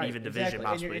wild card, even division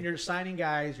possibly. And you're signing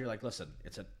guys. You're like, listen,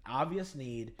 it's an obvious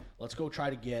need. Let's go try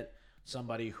to get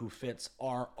somebody who fits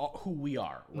who we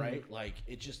are, right? Like,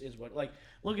 it just is what, like,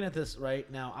 looking at this right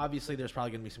now, obviously there's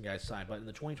probably going to be some guys signed, but in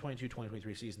the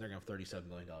 2022-2023 season, they're going to have $37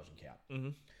 million in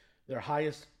cap. Their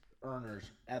highest earners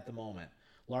at the moment,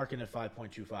 Larkin at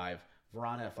 5.25,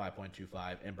 Vrana at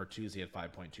 5.25, and Bertuzzi at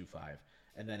 5.25.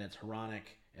 And then it's Hronek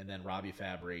and then Robbie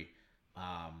Fabry.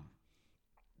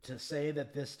 To say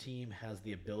that this team has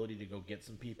the ability to go get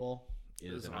some people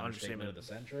is an understatement of the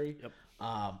century.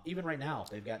 Even right now,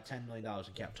 they've got $10 million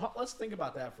in cap. Let's think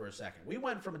about that for a second. We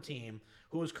went from a team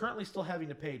who is currently still having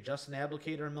to pay Justin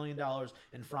Ablicator $1 million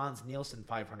and Franz Nielsen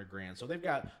 $500,000. So they've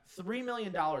got $3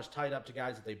 million tied up to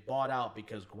guys that they bought out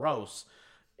because gross,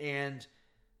 and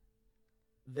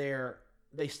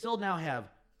they still now have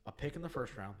a pick in the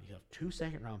first round. You have 2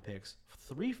 second-round picks,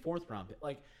 3 fourth-round picks.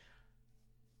 Like,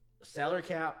 salary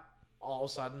cap all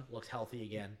of a sudden looks healthy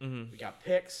again. We got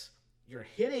picks. You're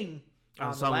hitting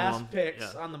on the last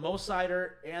picks on the Mo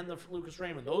Sider and the Lucas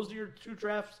Raymond. Those are your 2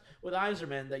 drafts with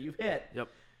Yzerman that you've hit.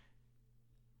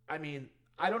 I mean,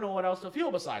 I don't know what else to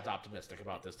feel besides optimistic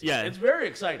about this team. It's very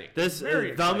exciting.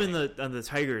 Them and the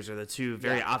Tigers are the 2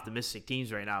 very optimistic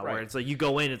teams right now. Where it's like you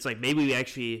go in, it's like maybe we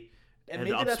actually. And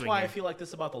maybe that's why I feel like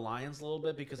this about the Lions a little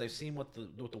bit, because I've seen what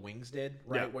the Wings did,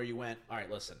 right? Where you went, all right,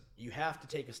 listen, you have to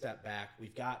take a step back.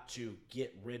 We've got to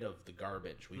get rid of the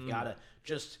garbage. We've got to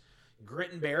just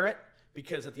grit and bear it,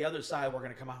 because at the other side, we're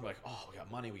going to come out and be like, oh, we got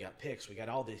money, we got picks, we got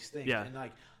all these things. And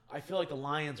like, I feel like the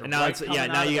Lions are now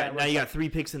you got 3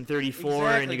 picks in 34,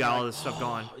 and you got all this stuff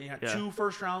going. You got 2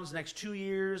 first rounds the next 2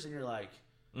 years, and you're like,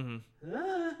 Yeah.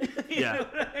 Know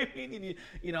what I mean?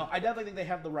 I definitely think they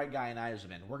have the right guy in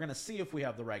Yzerman. We're going to see if we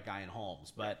have the right guy in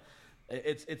Holmes, but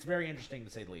it's very interesting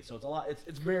to say the least. So it's a lot.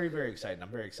 It's very, very exciting. I'm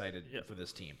very excited for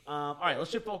this team. All right,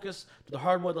 let's shift focus to the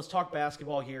hardwood. Let's talk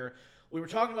basketball here. We were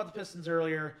talking about the Pistons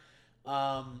earlier.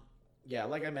 Yeah,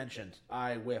 like I mentioned,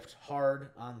 I whiffed hard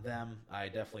on them. I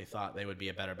definitely thought they would be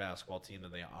a better basketball team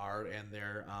than they are, and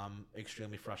they're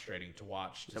extremely frustrating to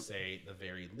watch, to say the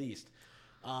very least.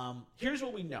 Here's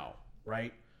what we know,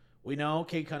 right? We know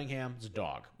Cade Cunningham's a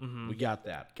dog. We got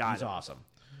that. He's awesome.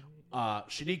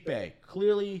 Saddiq Bey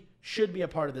clearly should be a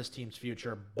part of this team's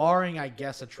future, barring, I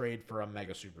guess, a trade for a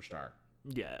mega superstar.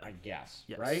 Yeah. I guess,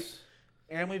 right?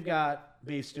 And we've got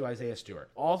Beef Stew, Isaiah Stewart.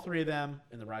 All three of them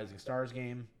in the Rising Stars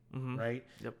game, right?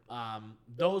 Yep.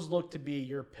 Those look to be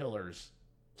your pillars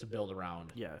to build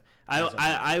around. Yeah.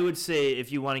 I would say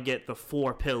if you want to get the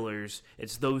 4 pillars,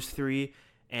 it's those 3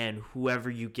 and whoever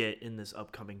you get in this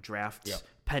upcoming draft,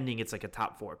 pending it's like a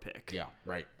top 4 pick. Yeah,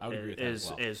 right. I would agree with that as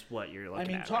well. Is what you're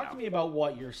looking at. Talk to me about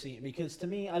what you're seeing, because to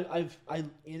me, I've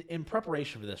in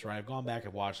preparation for this, right, I've gone back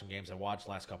and watched some games I watched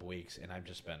the last couple weeks, and I've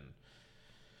just been,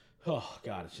 oh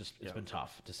God, it's been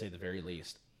tough to say the very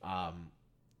least. I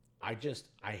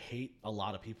hate a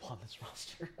lot of people on this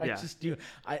roster. I just do.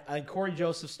 Corey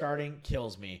Joseph starting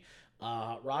kills me.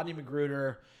 Rodney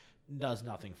McGruder does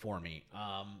nothing for me.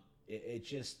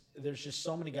 There's just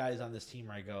so many guys on this team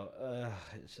where I go,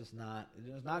 it's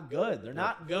not good. They're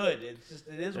not good. It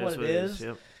is what it is.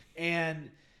 Yep. And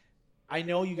I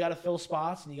know you got to fill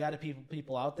spots and you got to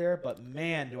people out there, but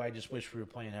man, do I just wish we were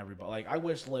playing everybody. Like, I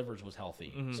wish Livers was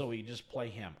healthy, so we just play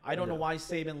him. I don't know why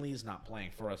Saban Lee's not playing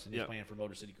for us and he's playing for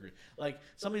Motor City Crew. Like,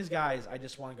 some of these guys, I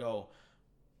just want to go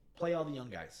play all the young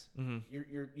guys.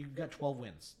 You've got 12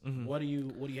 wins. What do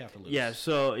you have to lose?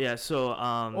 So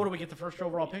do we get the first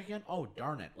overall pick again? Oh,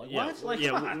 darn it! Like, what? Like,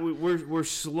 we're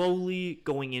slowly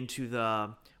going into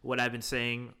what I've been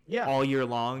saying all year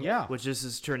long. Which this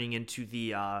is turning into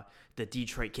the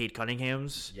Detroit Cade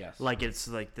Cunninghams. Yes. Like, it's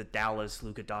like the Dallas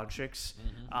Luka Doncic's.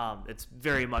 It's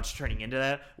very much turning into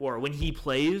that. Or when he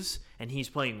plays and he's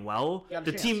playing well,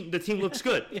 the team looks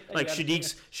good. Like,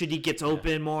 Saddiq gets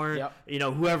open more. Yep.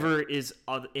 Whoever is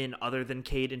in other than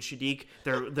Cade and Saddiq,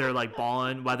 they're like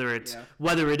balling. Whether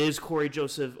it is Corey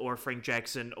Joseph or Frank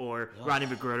Jackson or Rodney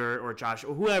McGruder or Josh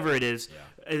or whoever it is,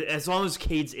 as long as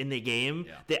Cade's in the game,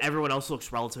 that everyone else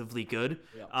looks relatively good.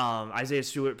 Isaiah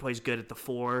Stewart plays good at the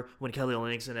 4 when Kelly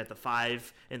Olynyk's in at the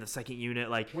 5 in the second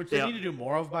unit. Which they need to do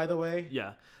more of, by the way.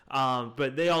 Yeah.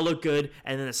 But they all look good.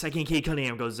 And then the second Cade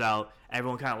Cunningham goes out,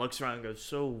 everyone kind of looks around and goes,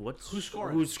 so who's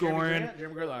scoring?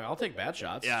 Jeremy Grant, like, I'll take bad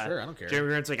shots. Yeah. Sure, I don't care. Jeremy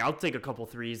Grant's like, I'll take a couple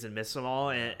threes and miss them all.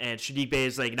 And Saddiq Bey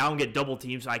is like, now I'm getting double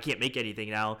teamed, so I can't make anything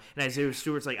now. And Isaiah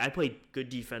Stewart's like, I played good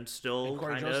defense still. And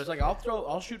Corey Joseph's like,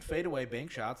 I'll shoot fadeaway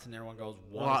bank shots. And everyone goes,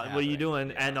 what are you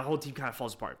doing? And the whole team kind of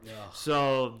falls apart.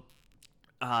 So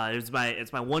it's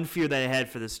my one fear that I had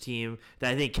for this team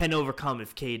that I think can overcome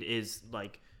if Cade is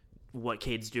like what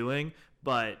Cade's doing.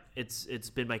 But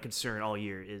it's been my concern all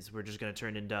year is we're just going to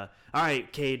turn into, all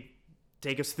right, Cade,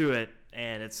 take us through it,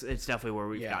 and it's definitely where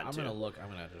we've gotten to. I'm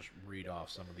gonna just read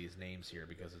off some of these names here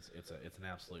because it's an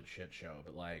absolute shit show.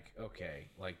 But like, okay,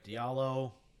 like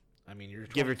Diallo, I mean, you're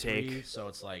 23, give or take, so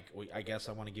it's like, I guess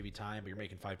I want to give you time, but you're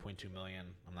making $5.2 million.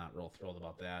 I'm not real thrilled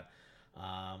about that.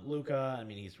 Luka, I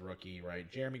mean, he's a rookie, right?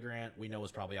 Jeremy Grant, we know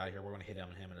is probably out here. We're gonna hit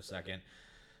on him in a second.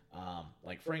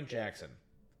 Like Frank Jackson,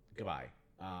 goodbye.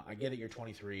 I get it, you're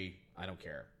 23. I don't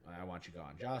care. I want you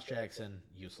gone. Josh Jackson,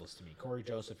 useless to me. Corey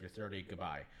Joseph, you're 30.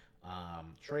 Goodbye.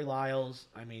 Trey Lyles,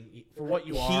 I mean, for what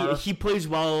you are. He plays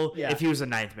well if he was a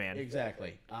 9th man.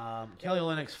 Exactly. Kelly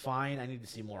Olynyk's fine. I need to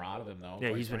see more out of him, though.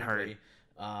 Yeah, he's been hurt.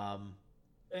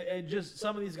 And just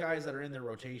some of these guys that are in their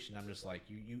rotation, I'm just like,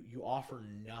 you offer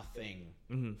nothing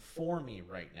for me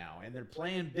right now. And they're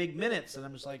playing big minutes, and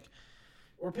I'm just like,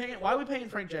 why are we paying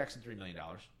Frank Jackson $3 million?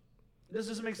 This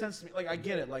doesn't make sense to me. Like, I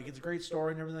get it. Like, it's a great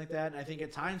story and everything like that. And I think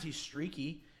at times he's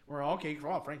streaky. We're okay.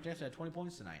 Frank Jackson had 20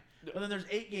 points tonight. But then there's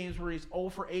 8 games where he's 0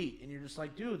 for 8. And you're just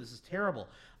like, dude, this is terrible.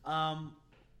 Talk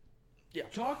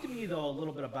to me, though, a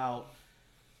little bit about,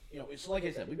 it's like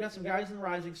I said, we've got some guys in the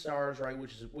Rising Stars, right,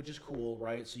 which is cool,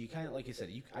 right? So you kind of, like I said,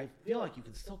 I feel like you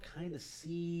can still kind of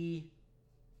see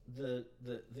the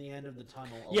end of the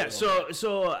tunnel.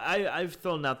 So I've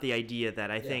thrown out the idea that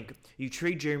I think you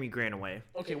trade Jeremy Grant away.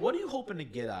 Okay, what are you hoping to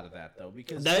get out of that though?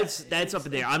 Because that's up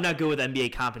in there. I'm not good with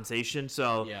NBA compensation,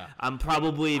 so I'm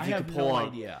probably if you could pull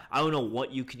up. I don't know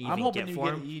what you can even get for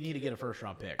him. You need to get a first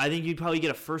round pick. I think you'd probably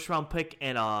get a first round pick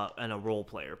and a role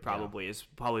player. Probably is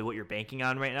probably what you're banking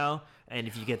on right now. And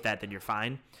if you get that, then you're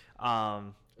fine.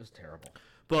 It's terrible.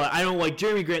 But I don't like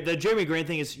Jeremy Grant. The Jeremy Grant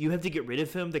thing is you have to get rid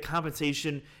of him. The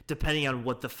compensation, depending on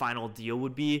what the final deal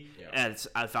would be, as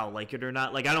if I'll like it or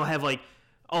not. Like I don't have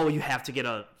you have to get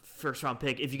a first round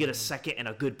pick. If you get a second and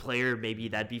a good player, maybe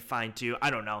that'd be fine too. I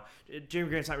don't know. Jeremy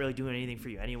Grant's not really doing anything for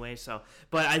you anyway. So,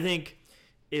 but I think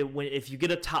if you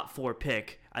get a top 4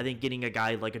 pick, I think getting a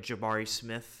guy like a Jabari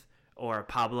Smith or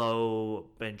Pablo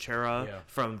Banchero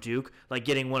from Duke, like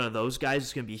getting one of those guys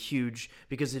is going to be huge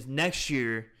because if next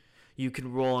year you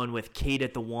can roll in with Cade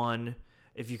at the 1,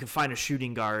 if you can find a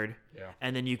shooting guard,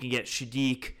 and then you can get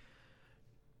Shadiq,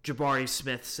 Jabari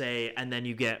Smith, say, and then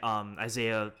you get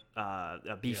Isaiah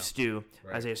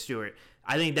Isaiah Stewart.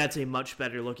 I think that's a much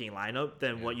better looking lineup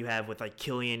than what you have with like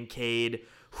Killian, Cade,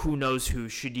 who knows who,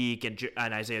 Shadiq,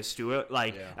 and Isaiah Stewart.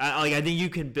 I think you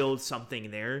can build something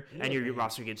there, and your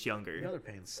roster gets younger. You know they're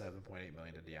paying $7.8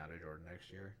 million to DeAndre Jordan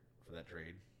next year for that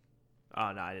trade.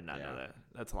 Oh, no, I did not know that.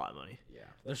 That's a lot of money. Yeah.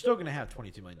 They're still going to have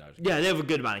 $22 million. Yeah, they have a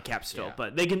good amount of cap still,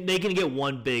 but they can get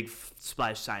one big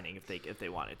splash signing if they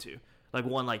wanted to. Like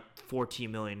one $14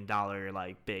 million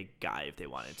big guy if they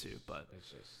wanted to, but it's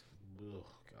just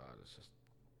it's just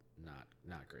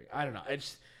not great. I don't know.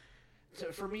 It's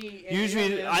for me.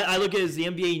 Usually, I look at it as the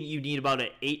NBA. You need about an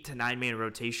 8 to 9 man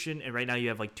rotation, and right now you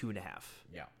have 2.5.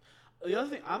 Yeah. The other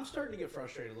thing, I'm starting to get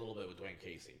frustrated a little bit with Dwayne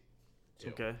Casey,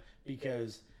 too. Okay.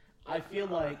 Because I feel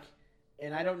like,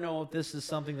 and I don't know if this is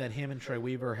something that him and Troy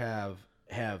Weaver have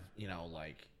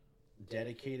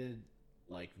dedicated,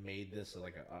 made this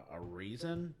a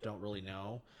reason. Don't really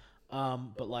know.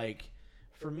 But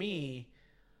for me,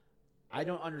 I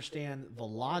don't understand the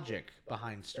logic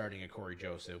behind starting a Corey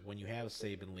Joseph when you have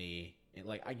Saben Lee. And,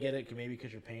 I get it, maybe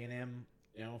because you're paying him,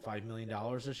 $5 million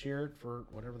this year for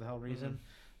whatever the hell reason.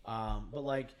 Mm-hmm.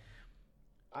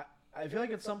 I feel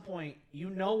like at some point,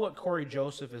 what Corey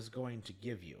Joseph is going to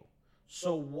give you.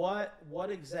 So what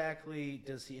exactly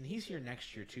does he? And he's here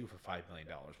next year too for $5 million,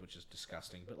 which is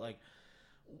disgusting. But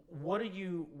what are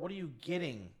you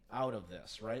getting out of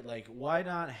this, right? Why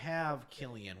not have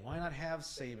Killian? Why not have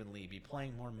Saben Lee be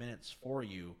playing more minutes for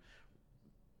you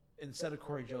instead of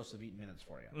Corey Joseph eating minutes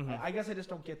for you? Mm-hmm. I guess I just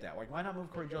don't get that. Why not move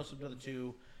Corey Joseph to the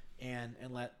 2 and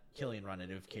let Killian run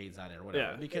it if Cade's on it or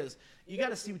whatever? Yeah. Because you got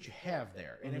to see what you have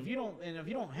there, and if you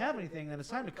don't have anything, then it's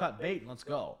time to cut bait and let's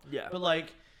go. Yeah. But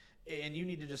and you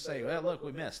need to just say, well, look,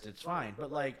 we missed. It's fine.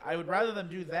 But I would rather them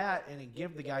do that and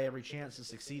give the guy every chance to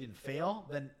succeed and fail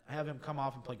than have him come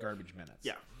off and play garbage minutes.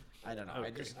 Yeah. I don't know.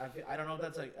 I don't know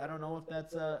if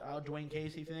that's a Dwayne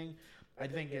Casey thing. I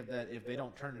think if they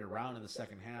don't turn it around in the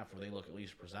second half where they look at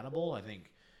least presentable, I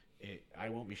think I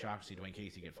won't be shocked to see Dwayne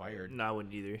Casey get fired. No, I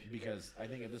wouldn't either. Because I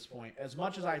think at this point, as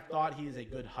much as I thought he is a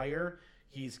good hire,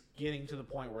 he's getting to the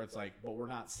point where it's but we're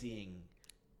not seeing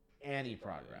any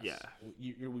progress. Yeah.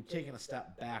 We've taken a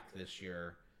step back this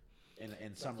year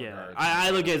in some regards.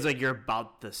 I look at it as you're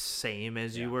about the same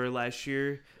as you were last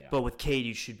year, but with Cade,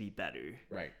 you should be better.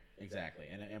 Right. Exactly.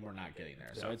 And we're not getting there.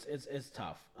 So it's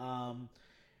tough.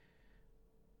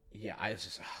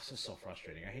 It's just so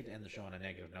frustrating. I hate to end the show on a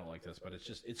negative note like this, but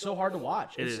it's so hard to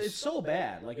watch. It's so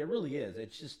bad. It really is.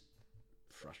 It just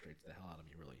frustrates the hell out of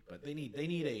me, really. But they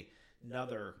need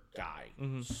another guy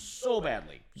so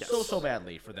badly, so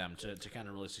badly for them to kind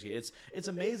of really succeed. It's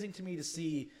amazing to me to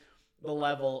see the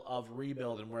level of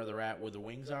rebuild and where they're at, where the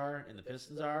Wings are and the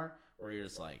Pistons are, where you're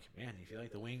just man, you feel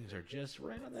like the Wings are just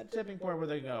right on that tipping point where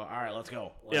they go, all right, let's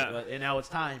go. And now it's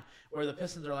time. Where the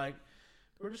Pistons are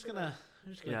we're just gonna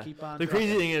keep on. The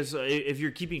crazy thing is, if you're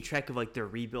keeping track of their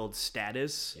rebuild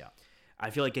status, I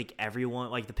feel like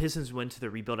everyone, the Pistons went to the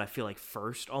rebuild. I feel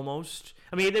first almost.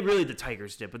 I mean, the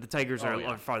Tigers did, but the Tigers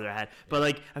are farther ahead.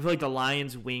 But I feel like the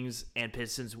Lions, Wings, and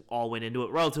Pistons all went into it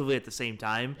relatively at the same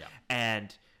time, and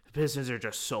the Pistons are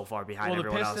just so far behind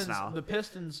everyone else now. The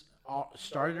Pistons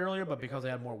started earlier, but because they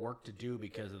had more work to do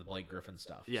because of the Blake Griffin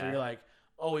stuff. Yeah. So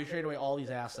you're we traded away all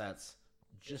these assets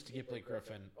just to get Blake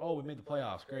Griffin. Oh, we made the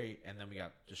playoffs, great, and then we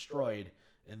got destroyed,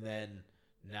 and then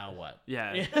now what?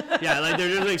 Yeah, yeah.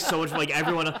 They're just so much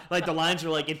everyone. The Lions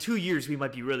are in 2 years we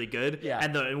might be really good. Yeah.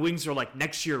 And the Wings are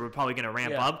next year we're probably gonna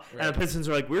ramp up. Right. And the Pistons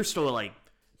are we're still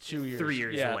 2 years, 3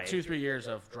 years away. 2-3 years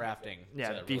of drafting.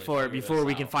 Yeah, before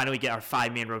we can finally get our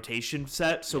 5-man rotation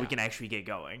set, so we can actually get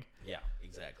going. Yeah,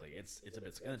 exactly. It's a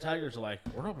bit. And the Tigers are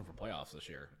we're hoping for playoffs this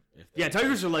year.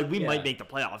 Tigers are we might make the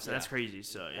playoffs, and that's crazy.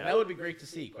 So and that would be great to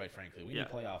see, quite frankly. We need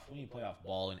playoff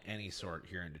ball in any sort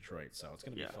here in Detroit, so it's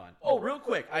going to be fun. Oh, real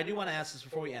quick, I do want to ask this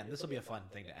before we end. This will be a fun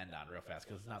thing to end on real fast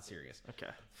because it's not serious.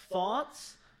 Okay.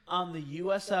 Thoughts on the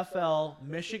USFL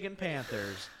Michigan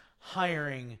Panthers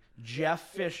hiring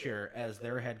Jeff Fisher as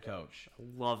their head coach?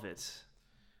 Love it.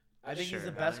 I think he's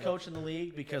the best coach in the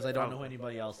league because I don't know who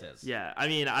anybody else is. Yeah, I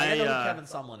mean, I know who Kevin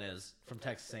Sumlin is from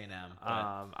Texas A&M.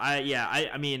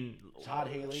 I mean, Todd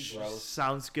Haley, gross.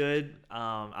 Sounds good.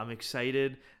 I'm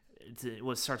excited.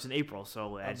 It starts in April,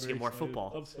 so I just get more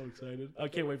football. I'm so excited. I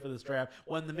can't wait for this draft.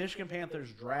 When the Michigan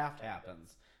Panthers draft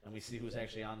happens and we see who's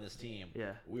actually on this team,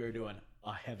 we are doing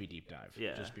a heavy deep dive.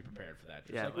 Yeah. Just be prepared for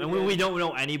that. And we don't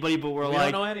know anybody, but we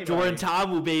like Jordan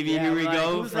Ta'amu, baby. Here we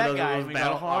go. Who's that guy?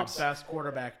 Battlehawks. Best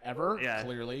quarterback ever,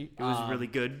 clearly. He was really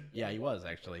good. Yeah, he was,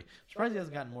 actually. I'm surprised he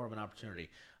hasn't gotten more of an opportunity.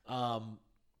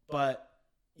 But...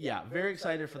 yeah, very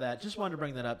excited for that. Just wanted to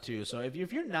bring that up, too. So if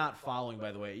you're not following,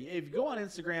 by the way, if you go on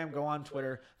Instagram, go on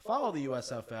Twitter, follow the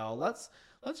USFL. Let's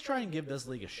try and give this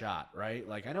league a shot, right?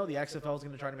 Like, I know the XFL is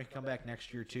going to try to make a comeback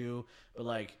next year, too. But,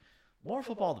 like, more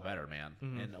football, the better, man.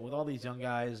 Mm-hmm. And with all these young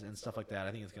guys and stuff like that,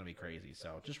 I think it's going to be crazy.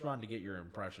 So just run to get your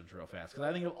impressions real fast. Because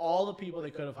I think of all the people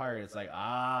they could have hired, it's like,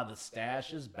 the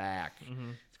stash is back.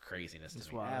 Mm-hmm. It's craziness to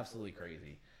me. Wild. Absolutely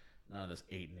crazy. None of this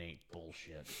 8-8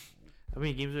 bullshit. How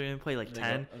many games are we going to play? Like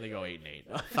 10? They go 8-8.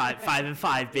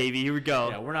 5-5, baby. Here we go.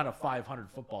 Yeah, we're not a 500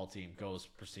 football team.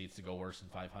 Proceeds to go worse than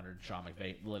 500. Sean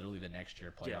McVay, literally the next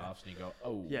year playoffs, and you go,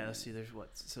 oh. Yeah, let's see. There's what?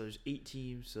 So there's 8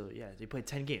 teams. So yeah, they play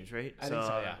 10 games, right? I think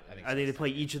so. Yeah, I think they play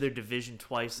each of their division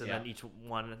twice, and then each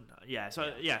one. Yeah.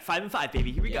 So 5-5,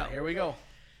 baby. Here we go. Here we go.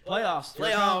 Playoffs.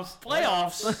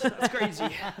 That's crazy.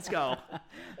 Let's go.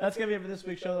 That's gonna be it for this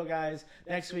week's show, though, guys.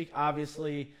 Next week,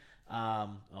 obviously.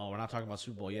 We're not talking about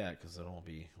Super Bowl yet because it won't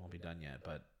be done yet.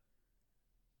 But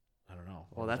I don't know.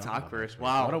 Well, that's awkward.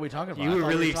 Wow. What are we talking about? You were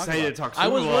really excited to talk Super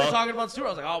Bowl. I was really talking about Super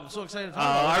Bowl. I was like, I'm so excited to talk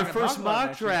about our first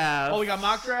mock draft. Oh, we got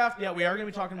mock draft. Yeah, we are going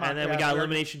to be talking mock draft. And then we got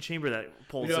Elimination Chamber that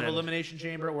pulls in. We have Elimination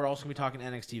Chamber. We're also going to be talking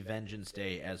NXT Vengeance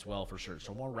Day as well for sure.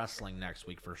 So more wrestling next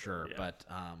week for sure. Yeah. But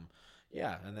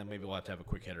yeah, and then maybe we'll have to have a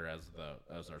quick hitter as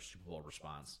our Super Bowl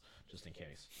response, just in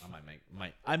case. I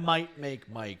might make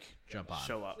Mike jump on.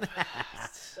 Show up.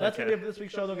 That's gonna be it for this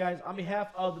week's show, though, guys. On behalf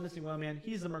of the Missing Well Man,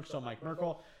 he's the Merc Mike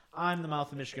Merkel. I'm the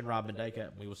Mouth of Michigan, Rob Mendyka,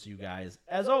 and we will see you guys,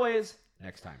 as always,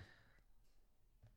 next time.